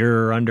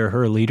you're under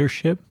her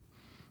leadership,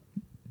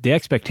 the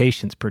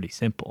expectation's pretty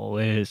simple.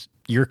 Is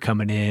you're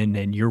coming in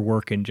and you're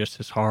working just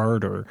as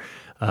hard or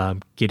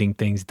getting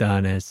things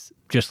done as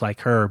just like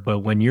her. But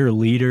when your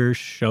leaders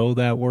show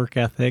that work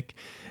ethic,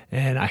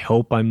 and I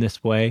hope I'm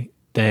this way,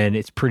 then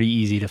it's pretty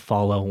easy to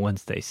follow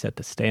once they set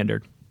the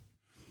standard.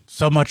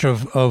 So much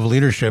of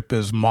leadership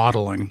is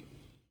modeling.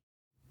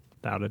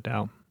 Without a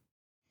doubt.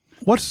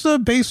 What's the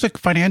basic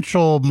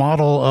financial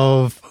model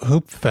of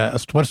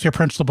Hoopfest? What's your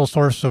principal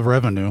source of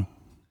revenue?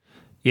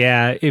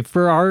 Yeah,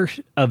 for our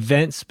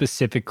event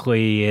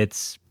specifically,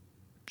 it's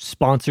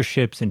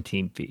sponsorships and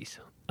team fees.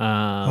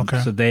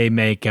 Okay. So they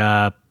make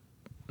up,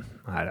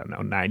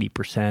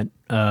 90%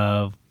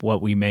 of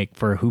what we make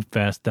for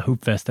Hoopfest, the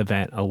Hoopfest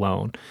event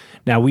alone.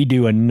 Now, we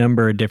do a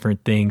number of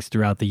different things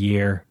throughout the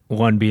year,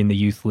 one being the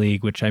Youth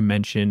League, which I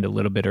mentioned a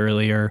little bit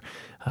earlier.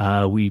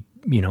 We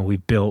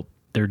built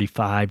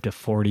 35 to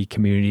 40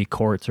 community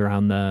courts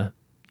around the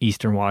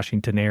Eastern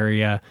Washington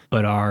area,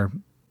 but our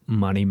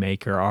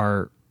moneymaker,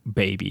 our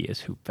baby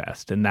is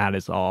Hoopfest, and that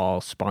is all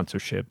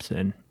sponsorships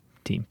and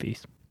team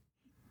fees.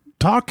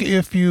 Talk,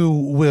 if you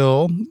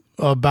will,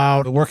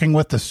 about working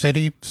with the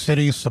city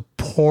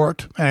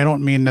support. And I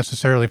don't mean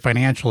necessarily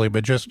financially,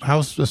 but just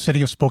how's the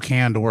city of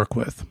Spokane to work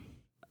with?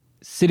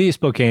 City of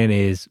Spokane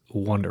is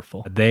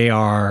wonderful. They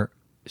are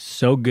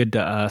so good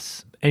to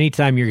us.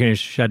 Anytime you're going to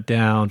shut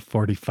down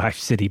 45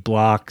 city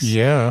blocks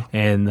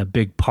and the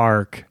big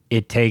park,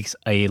 it takes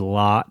a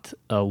lot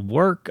of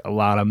work, a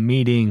lot of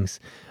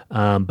meetings,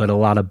 but a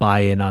lot of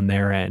buy-in on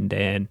their end.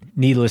 And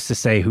needless to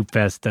say,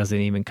 Hoopfest doesn't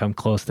even come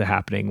close to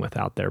happening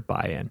without their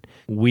buy-in.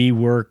 We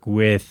work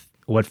with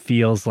what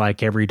feels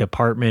like every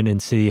department in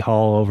City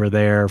Hall over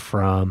there,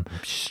 from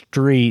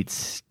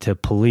streets to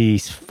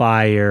police,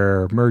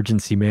 fire,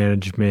 emergency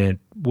management,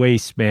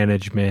 waste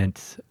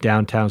management,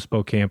 downtown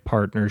Spokane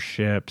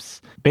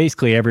partnerships.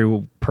 Basically,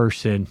 every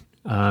person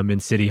in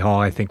City Hall,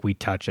 I think we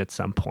touch at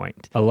some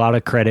point. A lot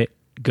of credit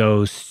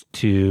goes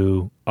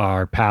to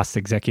our past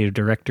executive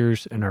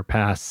directors and our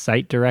past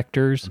site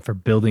directors for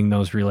building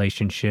those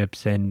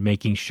relationships and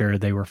making sure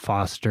they were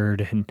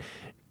fostered and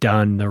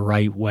done the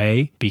right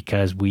way,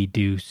 because we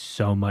do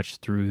so much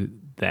through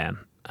them.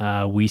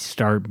 We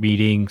start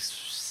meetings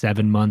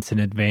 7 months in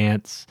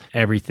advance,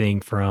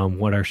 everything from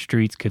what our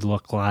streets could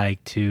look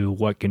like to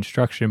what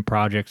construction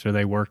projects are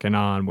they working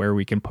on, where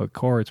we can put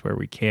courts, where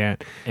we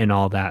can't, and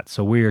all that.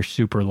 So we are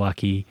super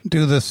lucky.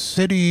 Do the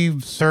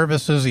city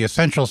services, the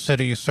essential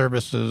city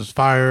services,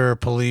 fire,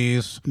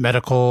 police,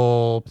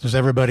 medical, does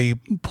everybody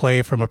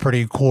play from a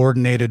pretty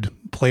coordinated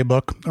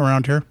playbook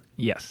around here?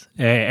 Yes.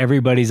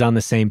 Everybody's on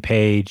the same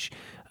page.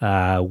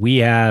 We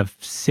have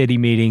city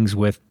meetings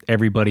with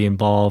everybody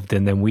involved,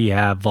 and then we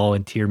have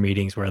volunteer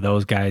meetings where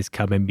those guys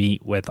come and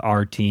meet with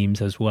our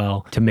teams as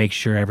well to make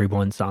sure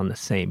everyone's on the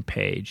same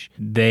page.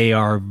 They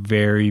are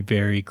very,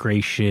 very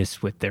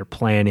gracious with their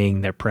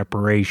planning, their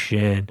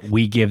preparation.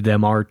 We give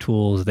them our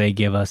tools, they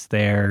give us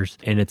theirs,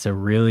 and it's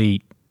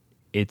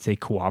a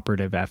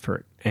cooperative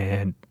effort.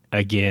 And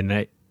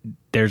again,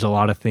 there's a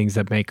lot of things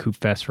that make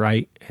Hoopfest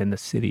right, and the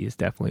city is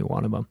definitely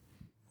one of them.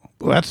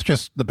 Well, that's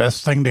just the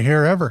best thing to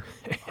hear ever.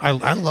 I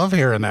love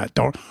hearing that.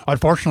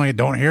 Unfortunately,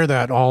 don't hear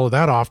that all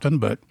that often,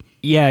 but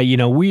yeah,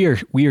 we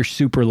are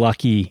super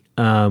lucky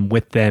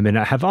with them, and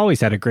I have always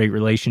had a great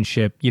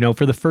relationship.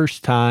 For the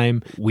first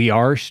time, we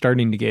are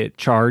starting to get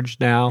charged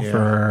now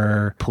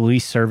for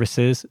police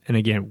services, and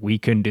again, we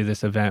couldn't do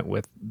this event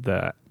with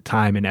the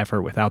time and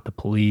effort without the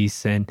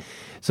police, and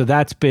so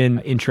that's been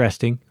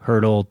interesting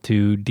hurdle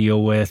to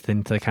deal with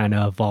and to kind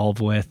of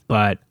evolve with.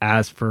 But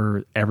as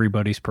for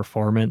everybody's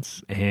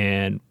performance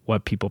and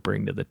what people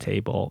bring to the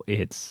table,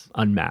 it's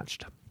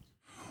unmatched.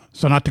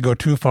 So not to go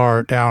too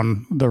far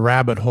down the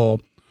rabbit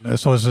hole,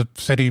 so is the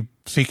city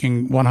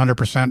seeking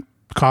 100%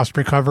 cost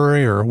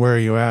recovery, or where are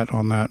you at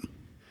on that?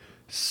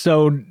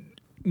 So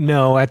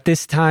no, at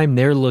this time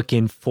they're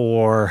looking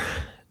for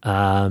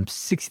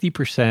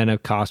 60%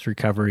 of cost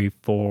recovery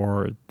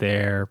for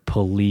their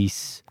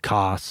police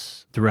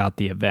costs throughout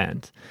the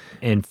event.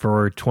 And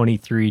for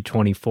 23,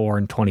 24,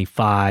 and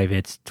 25,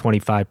 it's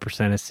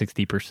 25% is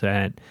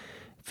 60%,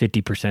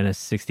 50% is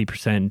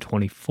 60% in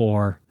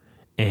 24,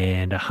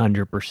 and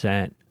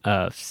 100%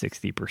 of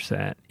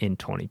 60% in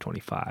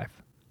 2025.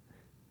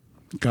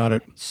 Got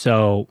it.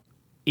 So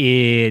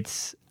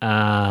it's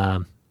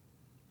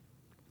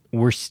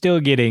we're still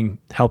getting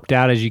helped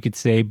out, as you could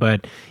say.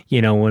 But,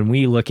 you know, when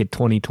we look at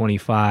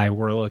 2025,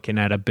 we're looking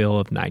at a bill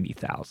of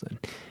 $90,000.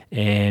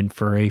 And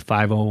for a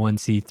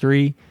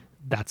 501c3,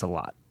 that's a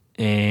lot.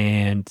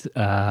 And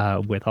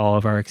with all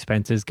of our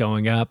expenses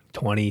going up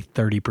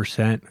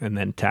 20-30% and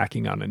then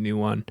tacking on a new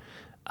one,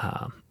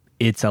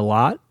 it's a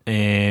lot,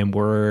 and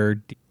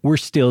we're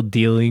still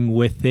dealing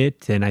with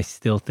it. And I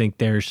still think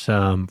there's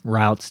some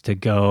routes to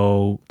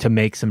go to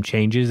make some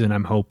changes, and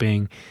I'm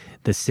hoping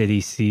the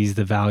city sees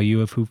the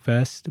value of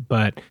Hoopfest.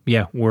 But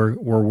yeah, we're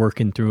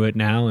working through it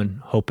now and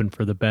hoping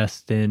for the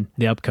best in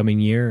the upcoming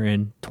year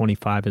and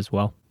 25 as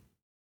well.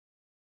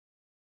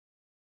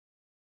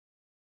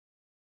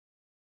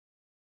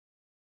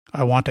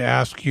 I want to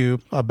ask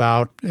you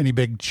about any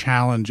big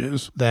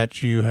challenges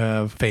that you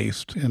have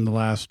faced in the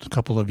last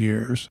couple of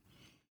years.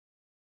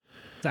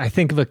 I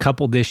think of a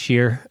couple this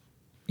year.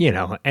 You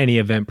know, any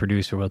event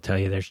producer will tell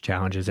you there's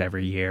challenges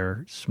every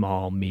year,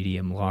 small,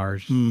 medium,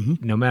 large. Mm-hmm.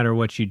 No matter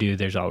what you do,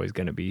 there's always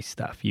going to be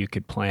stuff. You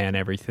could plan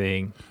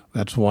everything.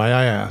 That's why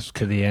I asked.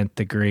 To the nth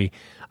degree.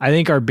 I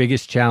think our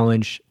biggest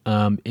challenge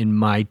in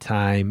my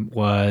time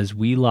was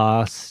we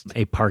lost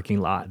a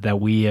parking lot that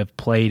we have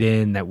played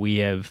in, that we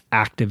have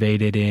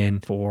activated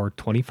in for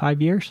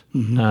 25 years.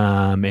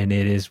 Mm-hmm. And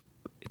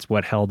it's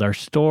what held our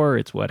store.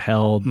 It's what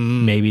held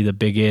maybe the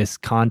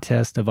biggest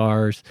contest of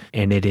ours.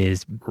 And it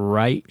is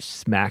right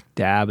smack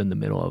dab in the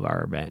middle of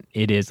our event.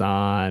 It is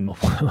on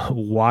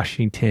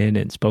Washington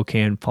and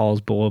Spokane Falls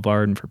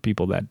Boulevard. And for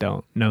people that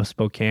don't know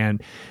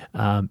Spokane,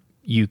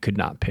 you could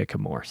not pick a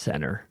more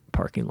center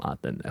parking lot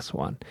than this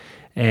one.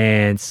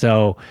 And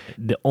so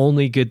the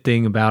only good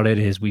thing about it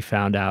is we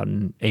found out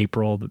in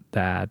April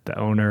that the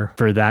owner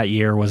for that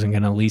year wasn't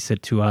going to lease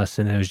it to us,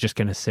 and it was just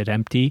going to sit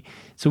empty.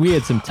 So we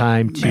had some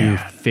time to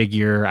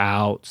figure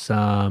out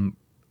some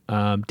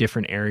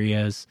different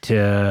areas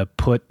to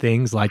put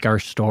things like our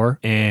store.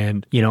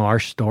 And, you know, our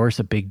store is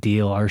a big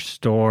deal. Our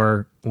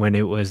store, when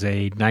it was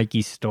a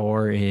Nike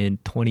store in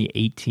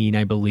 2018,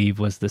 I believe,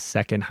 was the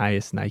second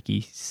highest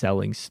Nike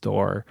selling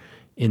store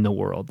in the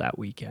world that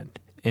weekend.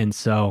 And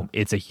so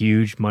it's a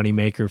huge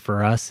moneymaker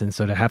for us. And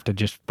so to have to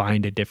just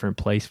find a different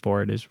place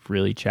for it is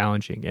really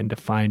challenging. And to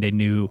find a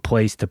new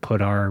place to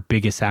put our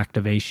biggest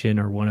activation,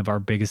 or one of our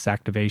biggest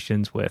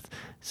activations with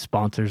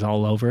sponsors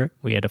all over it,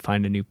 we had to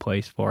find a new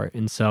place for it.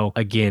 And so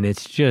again,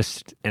 it's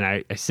just, and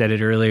I said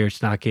it earlier,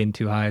 it's not getting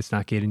too high, it's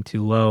not getting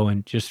too low,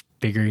 and just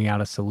figuring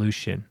out a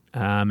solution.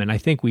 And I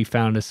think we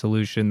found a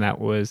solution that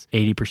was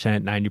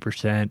 80%,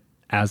 90%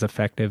 as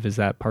effective as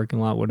that parking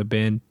lot would have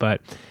been.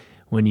 But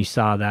when you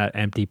saw that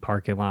empty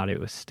parking lot, it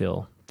was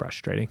still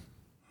frustrating.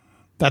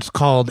 That's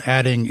called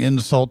adding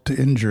insult to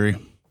injury.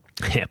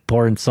 Yeah,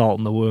 pouring salt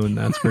in the wound,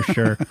 that's for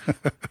sure.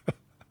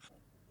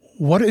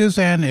 What is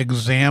an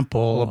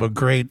example of a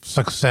great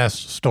success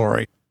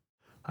story?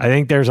 I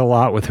think there's a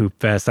lot with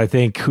Hoopfest. I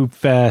think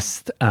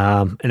Hoopfest,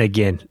 and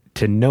again,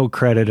 to no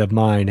credit of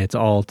mine, it's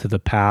all to the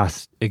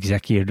past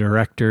executive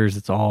directors.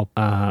 It's all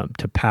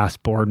to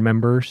past board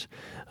members.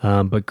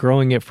 But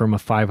growing it from a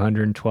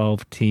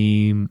 512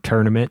 team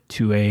tournament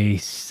to a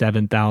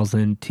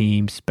 7,000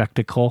 team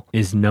spectacle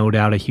is no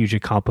doubt a huge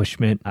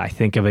accomplishment. I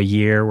think of a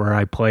year where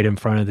I played in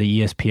front of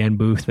the ESPN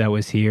booth that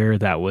was here,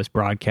 that was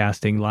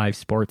broadcasting live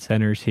sports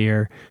centers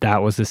here.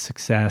 That was a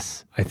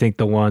success. I think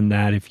the one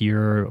that, if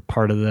you're a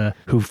part of the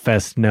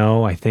Hoopfest,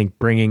 know, I think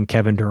bringing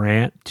Kevin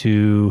Durant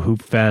to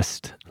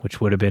Hoopfest,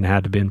 which would have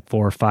had to been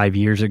 4 or 5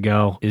 years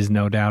ago, is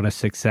no doubt a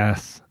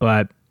success.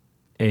 But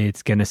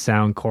it's going to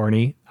sound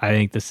corny. I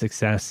think the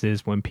success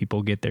is when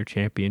people get their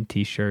champion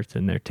t-shirts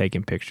and they're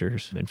taking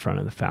pictures in front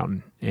of the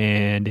fountain.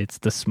 And it's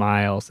the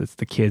smiles. It's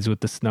the kids with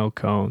the snow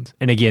cones.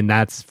 And again,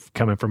 that's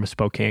coming from a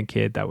Spokane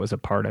kid that was a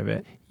part of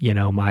it. You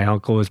know, my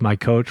uncle was my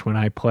coach when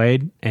I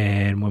played.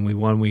 And when we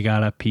won, we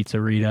got a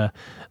Pizzerita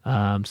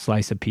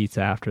slice of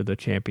pizza after the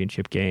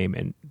championship game.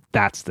 And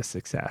that's the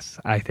success.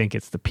 I think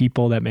it's the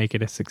people that make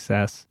it a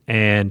success.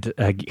 And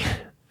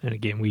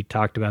again, we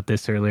talked about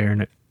this earlier,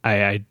 and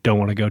I don't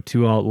want to go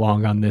too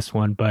long on this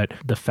one, but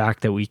the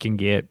fact that we can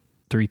get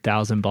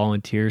 3,000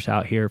 volunteers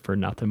out here for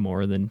nothing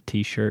more than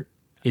t-shirt,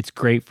 it's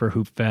great for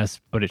Hoopfest,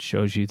 but it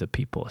shows you the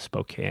people of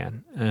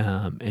Spokane,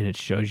 and it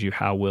shows you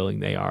how willing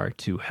they are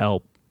to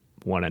help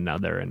one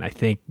another. And I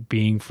think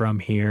being from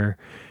here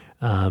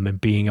and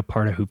being a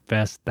part of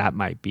Hoopfest, that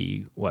might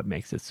be what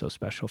makes it so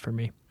special for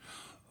me.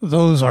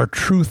 Those are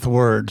truth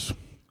words.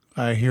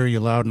 I hear you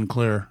loud and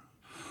clear.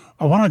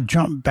 I want to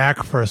jump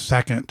back for a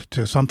second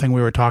to something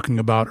we were talking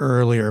about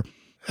earlier,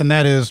 and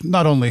that is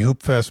not only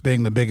Hoopfest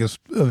being the biggest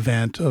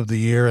event of the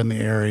year in the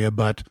area,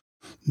 but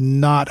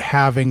not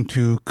having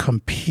to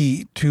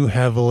compete too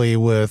heavily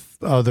with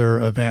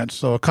other events.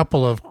 So a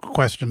couple of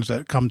questions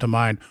that come to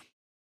mind.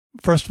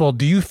 First of all,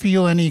 do you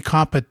feel any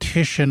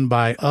competition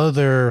by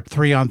other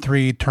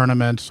 3-on-3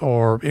 tournaments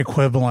or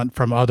equivalent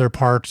from other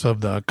parts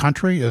of the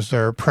country? Is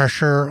there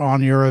pressure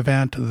on your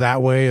event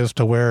that way as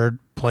to where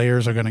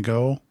players are going to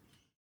go?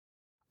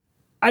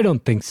 I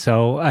don't think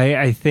so.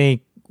 I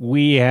think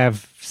we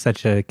have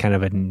such a kind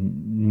of a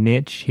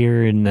niche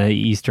here in the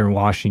Eastern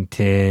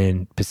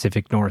Washington,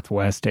 Pacific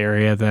Northwest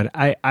area that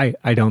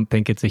I don't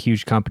think it's a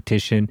huge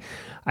competition.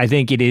 I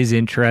think it is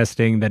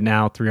interesting that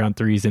now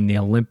 3-on-3 is in the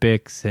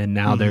Olympics, and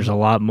now there's a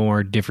lot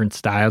more different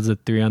styles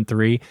of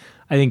 3-on-3.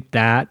 I think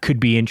that could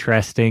be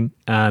interesting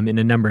in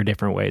a number of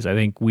different ways. I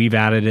think we've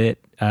added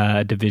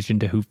a division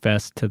to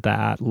Hoopfest to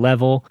that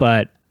level,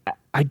 but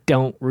I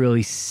don't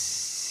really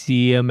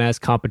see them as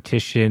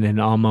competition and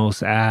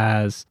almost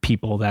as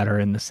people that are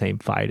in the same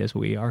fight as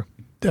we are.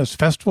 As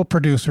festival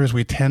producers,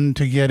 we tend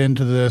to get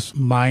into this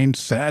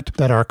mindset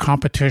that our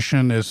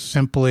competition is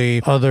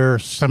simply other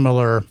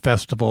similar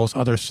festivals,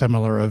 other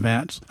similar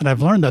events. And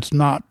I've learned that's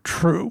not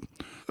true,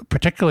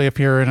 particularly if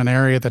you're in an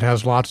area that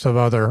has lots of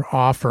other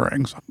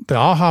offerings. The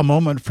aha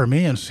moment for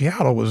me in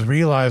Seattle was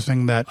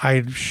realizing that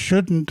I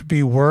shouldn't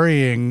be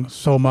worrying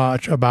so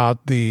much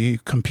about the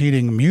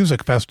competing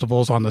music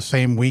festivals on the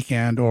same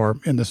weekend or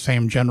in the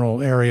same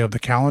general area of the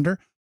calendar.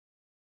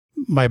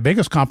 My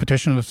biggest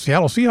competition is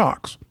Seattle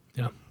Seahawks.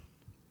 Yeah.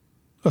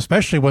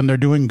 Especially when they're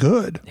doing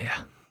good.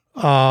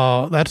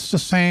 Yeah. That's the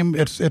same.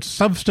 It's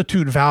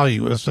substitute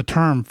value is the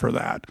term for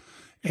that.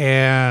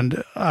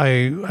 And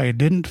I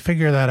didn't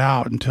figure that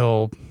out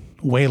until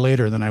way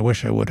later than I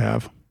wish I would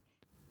have.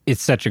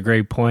 It's such a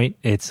great point.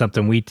 It's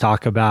something we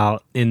talk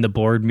about in the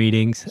board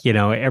meetings. You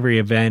know, every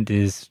event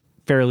is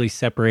fairly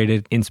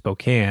separated in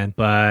Spokane,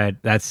 but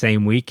that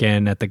same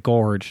weekend at the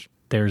Gorge,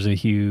 there's a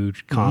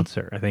huge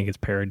concert. I think it's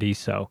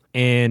Paradiso.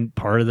 And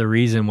part of the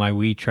reason why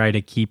we try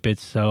to keep it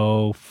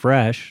so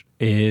fresh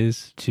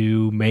is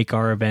to make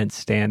our events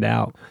stand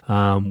out.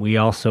 We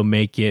also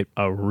make it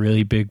a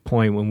really big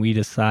point when we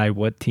decide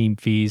what team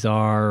fees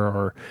are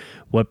or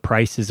what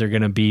prices are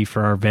going to be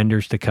for our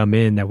vendors to come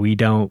in that we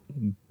don't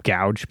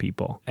gouge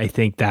people. I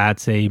think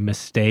that's a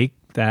mistake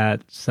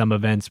that some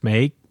events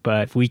make.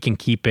 But if we can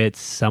keep it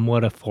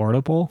somewhat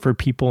affordable for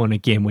people, and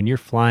again, when you're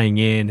flying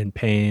in and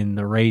paying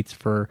the rates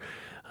for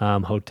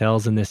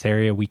hotels in this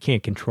area, we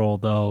can't control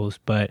those,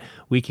 but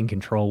we can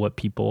control what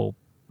people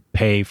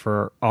pay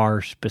for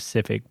our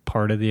specific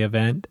part of the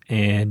event.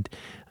 And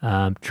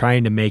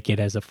trying to make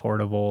it as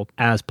affordable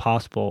as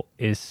possible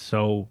is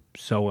so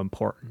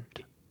important.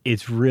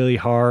 It's really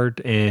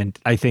hard. And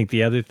I think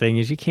the other thing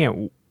is you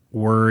can't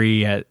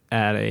worry at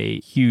a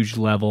huge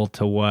level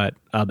to what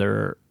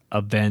other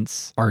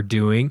events are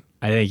doing.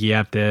 I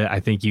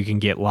think you can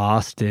get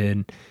lost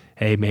in,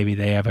 hey, maybe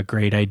they have a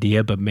great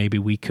idea, but maybe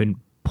we couldn't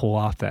pull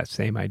off that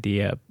same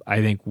idea.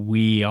 I think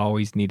we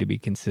always need to be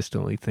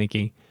consistently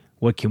thinking,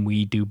 what can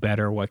we do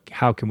better?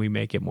 How can we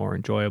make it more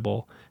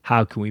enjoyable?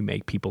 How can we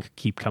make people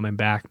keep coming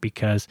back?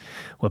 Because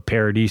what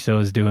Paradiso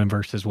is doing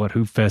versus what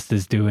Hoopfest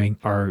is doing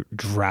are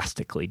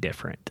drastically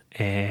different.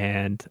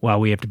 And while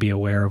we have to be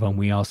aware of them,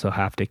 we also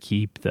have to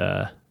keep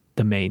the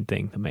main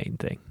thing the main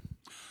thing.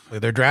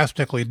 They're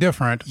drastically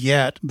different,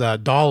 yet the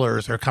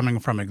dollars are coming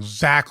from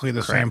exactly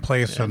the same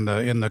place in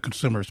the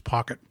consumer's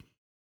pocket.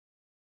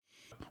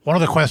 One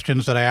of the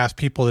questions that I ask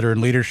people that are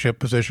in leadership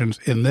positions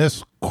in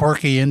this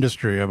quirky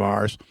industry of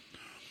ours,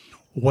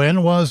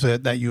 when was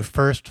it that you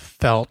first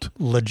felt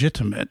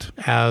legitimate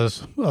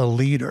as a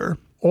leader,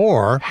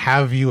 or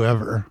have you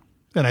ever?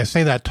 And I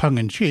say that tongue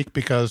in cheek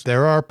because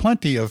there are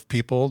plenty of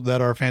people that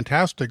are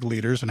fantastic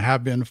leaders and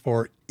have been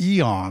for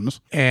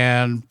eons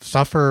and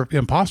suffer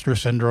imposter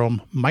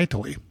syndrome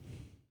mightily.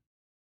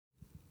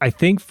 I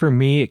think for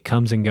me, it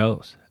comes and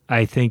goes.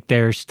 I think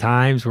there's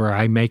times where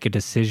I make a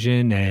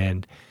decision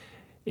and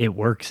it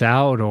works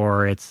out,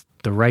 or it's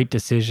the right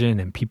decision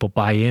and people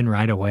buy in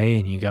right away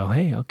and you go,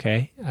 hey,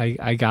 okay,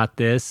 I got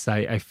this.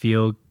 I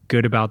feel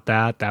good about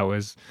that. That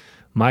was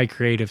my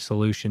creative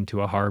solution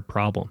to a hard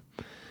problem.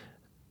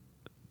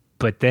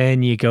 But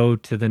then you go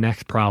to the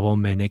next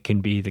problem and it can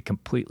be the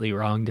completely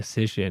wrong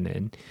decision,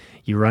 and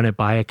you run it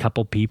by a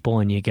couple people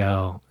and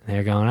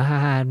they're going,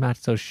 I'm not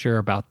so sure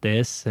about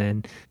this.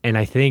 And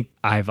I think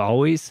I've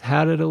always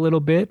had it a little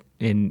bit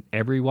in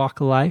every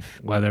walk of life,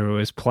 whether it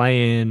was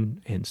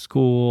playing, in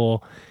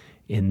school,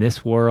 in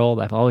this world.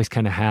 I've always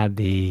kind of had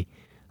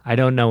I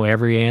don't know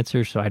every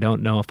answer, so I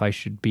don't know if I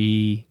should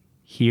be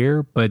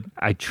here, but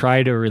I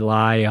try to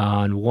rely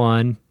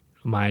on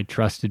my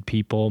trusted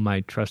people,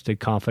 my trusted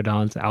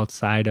confidants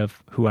outside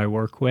of who I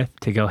work with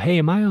to go, hey,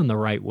 am I on the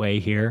right way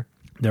here?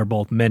 They're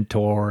both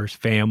mentors,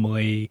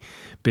 family,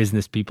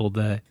 business people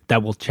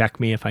that will check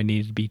me if I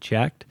need to be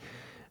checked,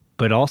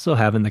 but also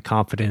having the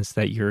confidence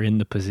that you're in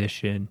the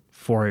position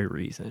for a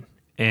reason.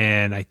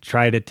 And I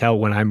try to tell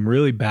when I'm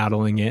really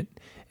battling it,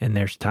 and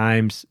there's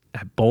times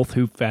at both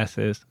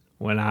Hoopfests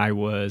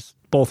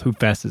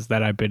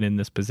that I've been in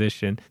this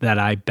position that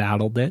I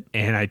battled it,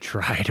 and I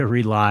try to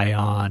rely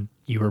on,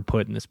 you were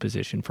put in this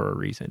position for a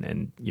reason,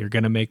 and you're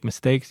going to make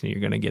mistakes and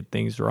you're going to get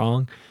things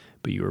wrong,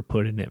 but you were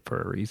put in it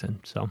for a reason.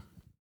 So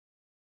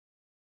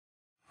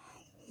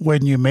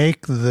when you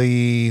make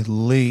the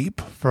leap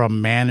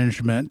from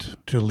management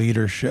to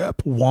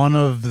leadership, one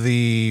of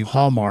the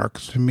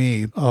hallmarks to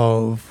me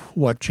of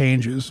what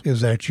changes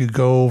is that you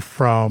go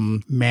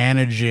from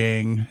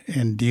managing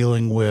and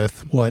dealing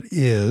with what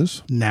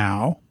is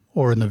now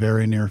or in the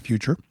very near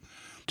future,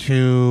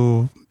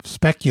 to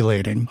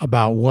speculating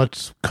about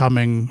what's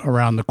coming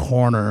around the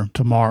corner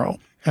tomorrow.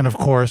 And of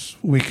course,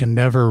 we can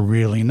never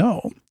really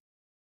know.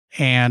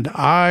 And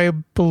I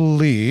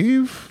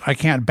believe, I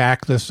can't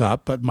back this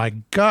up, but my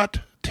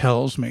gut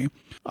tells me,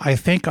 I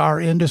think our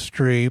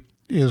industry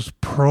is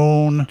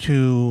prone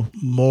to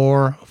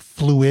more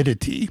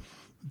fluidity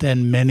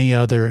than many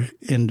other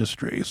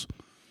industries.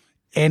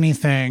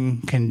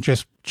 Anything can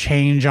just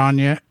change on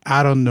you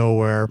out of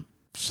nowhere,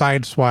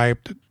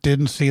 sideswiped,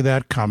 didn't see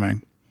that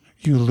coming.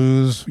 You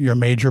lose your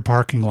major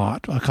parking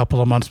lot a couple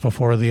of months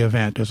before the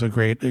event is a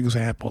great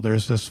example.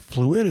 There's this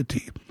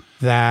fluidity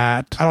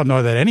that I don't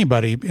know that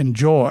anybody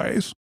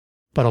enjoys,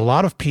 but a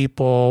lot of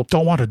people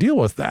don't want to deal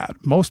with that.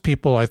 Most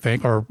people, I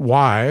think, are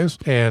wise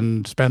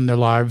and spend their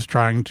lives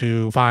trying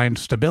to find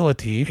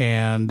stability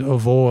and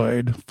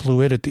avoid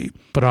fluidity.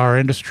 But our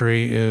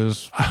industry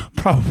is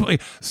probably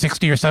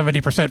 60 or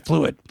 70%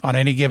 fluid on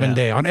any given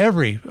day, on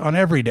every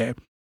day.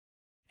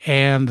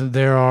 And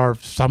there are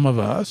some of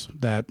us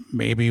that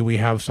maybe we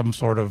have some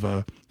sort of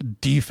a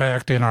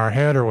defect in our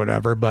head or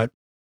whatever, but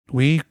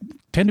we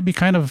tend to be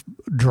kind of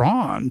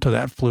drawn to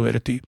that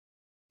fluidity.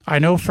 I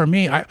know for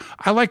me,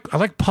 I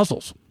like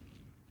puzzles.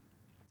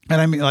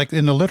 And I mean, like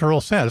in the literal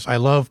sense, I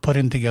love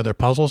putting together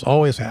puzzles,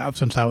 always have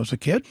since I was a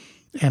kid.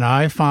 And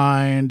I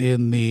find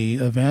in the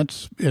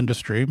events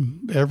industry,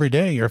 every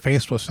day you're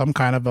faced with some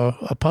kind of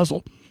a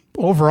puzzle.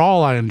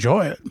 Overall, I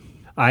enjoy it.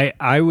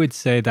 I would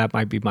say that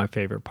might be my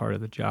favorite part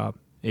of the job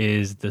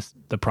is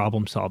the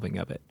problem solving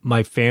of it.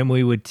 My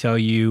family would tell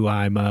you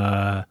I'm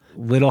a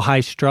little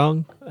high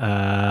strung,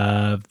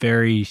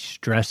 very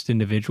stressed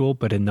individual,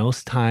 but in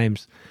those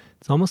times,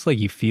 it's almost like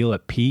you feel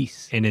at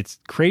peace. And it's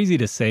crazy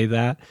to say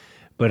that,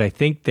 but I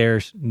think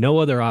there's no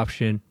other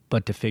option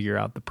but to figure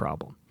out the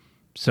problem.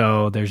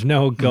 So there's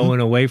no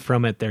going away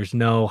from it. There's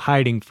no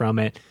hiding from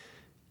it.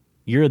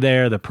 You're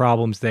there, the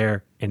problem's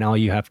there, and all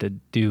you have to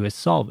do is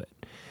solve it.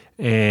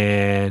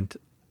 And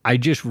I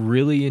just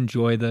really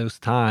enjoy those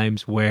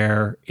times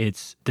where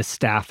it's the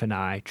staff and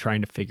I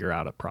trying to figure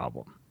out a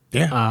problem.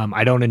 Yeah.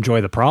 I don't enjoy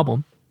the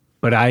problem,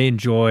 but I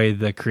enjoy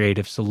the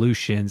creative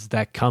solutions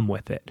that come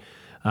with it.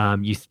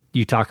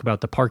 You talk about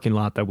the parking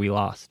lot that we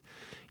lost.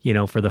 You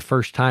know, for the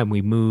first time,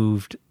 we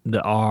moved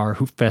our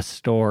Hoopfest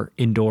store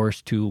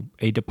indoors to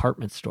a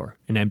department store,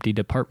 an empty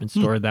department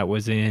store that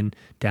was in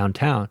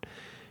downtown.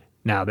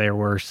 Now, there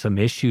were some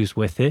issues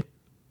with it,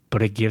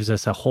 but it gives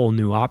us a whole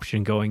new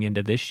option going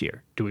into this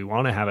year. Do we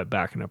want to have it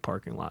back in a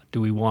parking lot? Do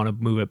we want to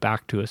move it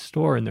back to a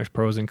store? And there's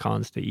pros and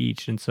cons to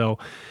each. And so,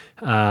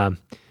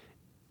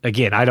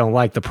 again, I don't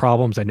like the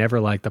problems. I never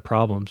like the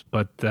problems,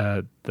 but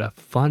the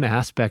fun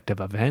aspect of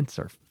events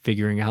are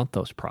figuring out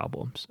those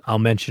problems. I'll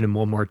mention him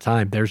one more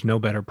time. There's no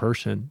better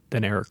person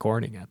than Eric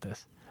Corning at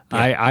this.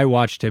 Yeah. I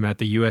watched him at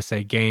the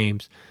USA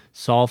Games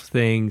solve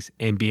things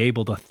and be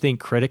able to think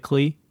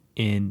critically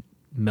in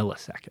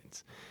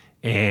milliseconds.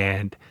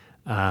 And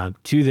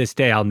to this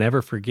day, I'll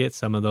never forget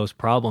some of those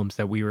problems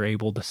that we were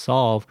able to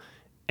solve.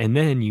 And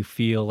then you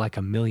feel like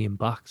 $1 million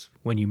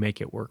when you make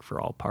it work for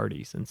all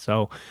parties. And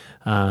so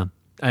I'm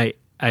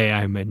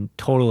in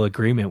total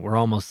agreement.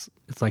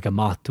 It's like a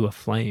moth to a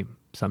flame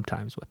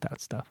sometimes with that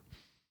stuff.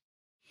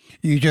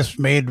 You just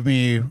made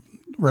me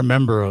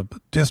remember a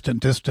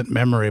distant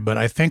memory, but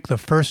I think the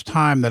first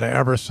time that I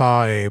ever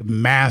saw a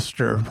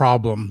master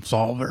problem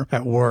solver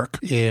at work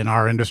in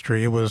our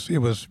industry, it was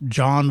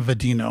John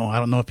Vadino. I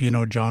don't know if you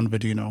know John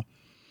Vadino.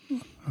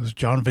 It was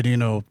John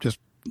Vadino, just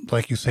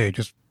like you say,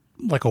 just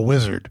like a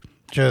wizard,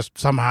 just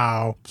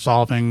somehow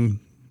solving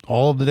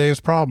all of the day's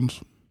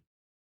problems.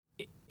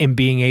 And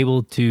being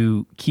able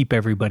to keep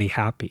everybody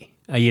happy.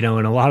 In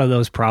a lot of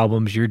those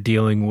problems, you're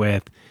dealing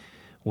with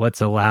what's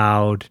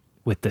allowed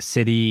with the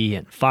city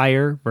and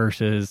fire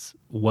versus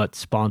what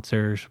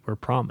sponsors were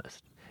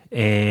promised.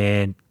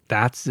 And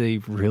that's a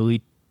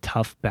really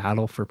tough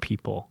battle for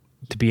people.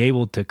 To be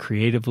able to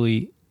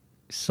creatively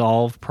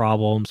solve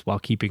problems while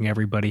keeping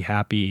everybody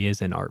happy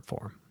is an art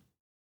form.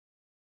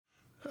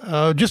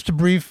 Just a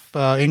brief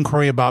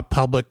inquiry about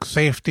public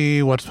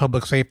safety. What's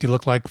public safety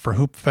look like for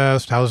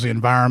Hoopfest? How's the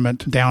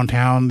environment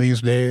downtown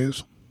these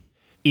days?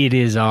 It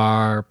is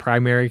our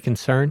primary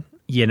concern.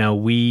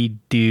 We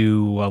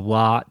do a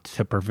lot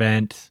to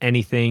prevent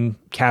anything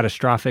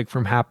catastrophic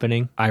from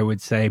happening. I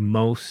would say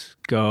most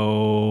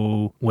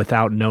go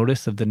without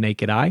notice of the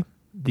naked eye.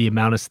 The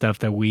amount of stuff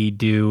that we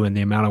do and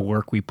the amount of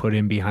work we put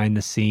in behind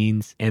the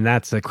scenes. And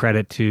that's a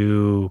credit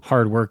to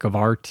hard work of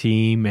our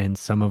team and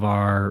some of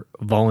our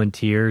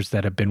volunteers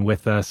that have been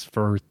with us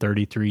for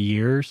 33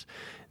 years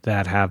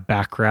that have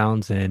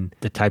backgrounds in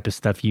the type of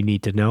stuff you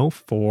need to know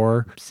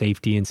for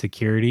safety and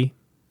security.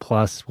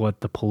 Plus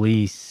what the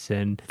police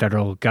and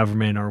federal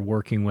government are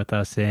working with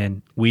us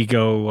in. We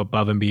go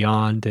above and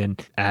beyond. And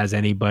as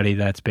anybody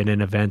that's been in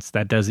events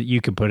that does it,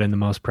 you can put in the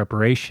most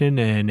preparation.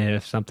 And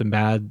if something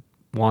bad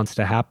wants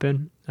to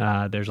happen,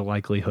 there's a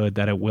likelihood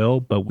that it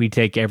will. But we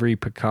take every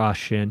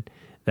precaution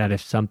that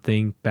if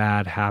something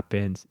bad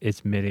happens,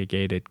 it's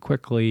mitigated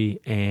quickly,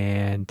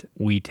 and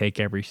we take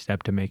every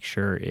step to make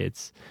sure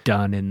it's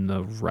done in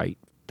the right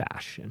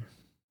fashion.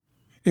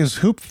 Is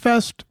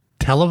Hoopfest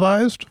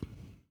televised?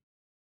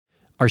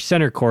 Our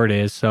center court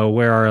is, so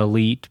where our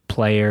elite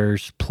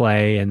players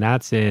play, and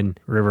that's in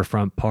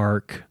Riverfront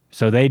Park.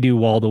 So they do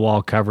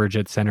wall-to-wall coverage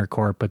at center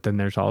court, but then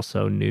there's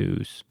also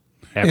news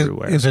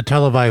everywhere. Is it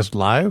televised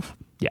live?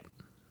 Yeah.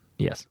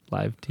 Yes,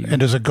 live TV. And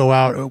does it go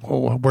out?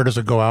 Where does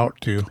it go out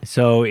to?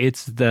 So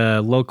it's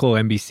the local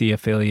NBC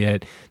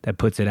affiliate that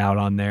puts it out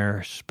on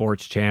their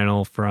sports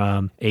channel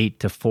from 8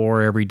 to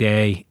 4 every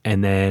day.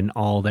 And then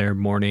all their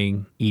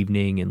morning,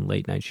 evening, and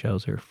late night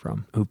shows are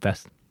from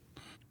Hoopfest.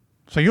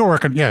 So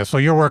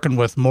you're working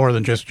with more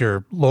than just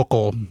your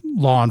local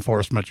law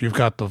enforcement. You've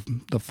got the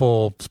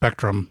full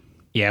spectrum.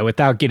 Yeah,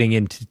 without getting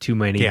into too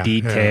many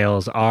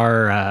details,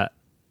 our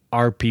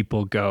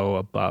people go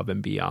above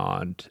and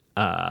beyond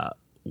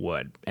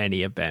what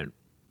any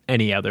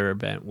other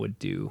event would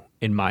do,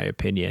 in my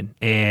opinion.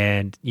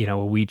 And,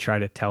 we try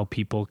to tell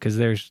people, because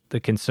there's the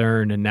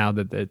concern, and now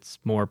that it's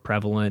more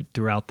prevalent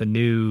throughout the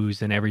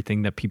news and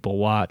everything that people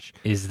watch,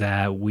 is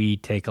that we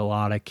take a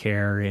lot of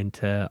care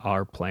into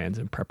our plans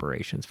and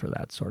preparations for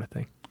that sort of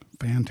thing.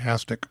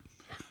 Fantastic.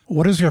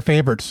 What is your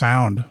favorite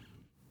sound?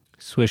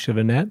 Swish of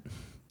a net,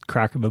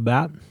 crack of a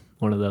bat,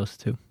 one of those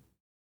two.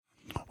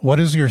 What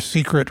is your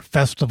secret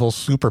festival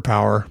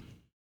superpower?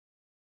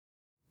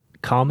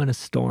 Calm in a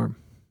storm.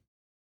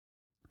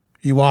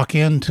 You walk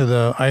into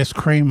the ice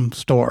cream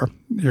store.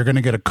 You're going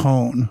to get a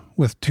cone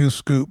with 2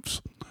 scoops.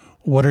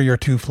 What are your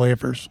 2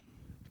 flavors?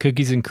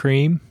 Cookies and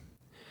cream.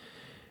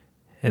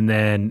 And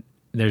then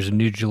there's a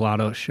new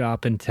gelato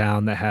shop in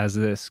town that has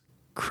this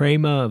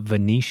crema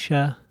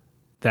Venetia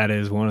that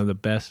is one of the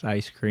best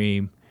ice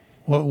cream.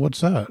 What's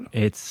that?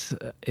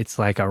 It's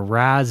like a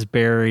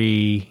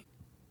raspberry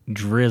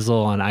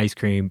drizzle on ice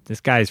cream. This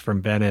guy's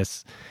from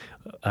Venice.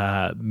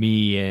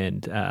 Me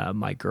and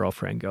my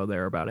girlfriend go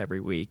there about every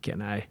week,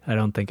 and I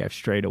don't think I've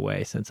strayed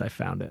away since I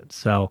found it.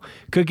 So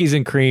cookies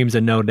and cream's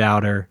a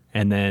no-doubter,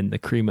 and then the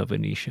cream of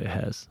Venetia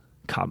has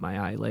caught my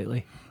eye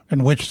lately.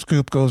 And which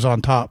scoop goes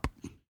on top?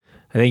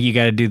 I think you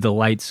got to do the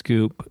light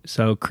scoop.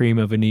 So cream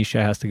of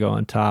Venetia has to go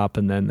on top,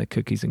 and then the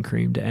cookies and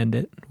cream to end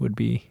it would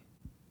be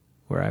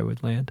where I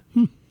would land.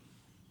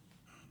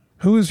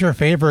 Who is your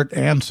favorite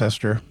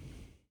ancestor?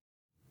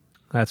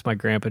 That's my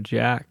Grandpa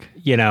Jack.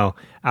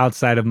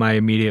 Outside of my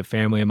immediate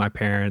family and my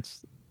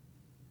parents,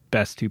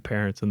 best 2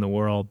 parents in the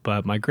world,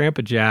 but my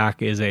Grandpa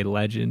Jack is a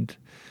legend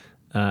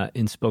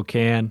in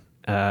Spokane.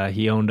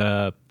 He owned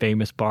a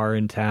famous bar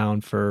in town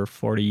for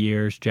 40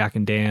 years, Jack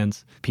and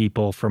Dan's.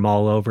 People from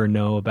all over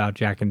know about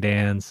Jack and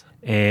Dan's.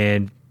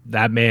 And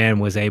that man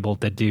was able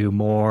to do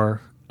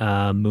more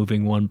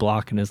moving 1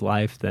 block in his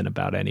life than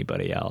about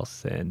anybody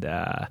else. And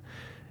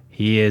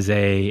he is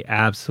a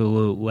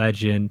absolute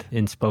legend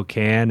in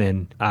Spokane,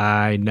 and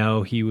I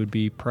know he would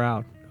be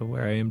proud of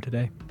where I am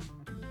today.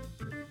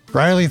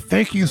 Riley,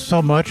 thank you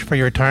so much for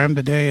your time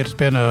today. It's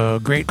been a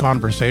great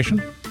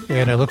conversation,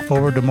 and I look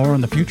forward to more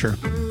in the future.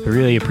 I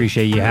really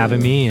appreciate you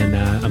having me, and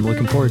I'm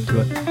looking forward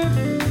to it.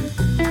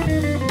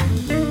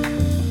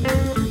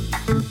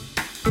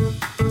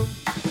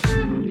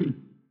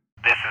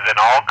 This is an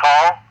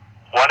all-call,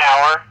 1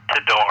 hour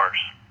to door.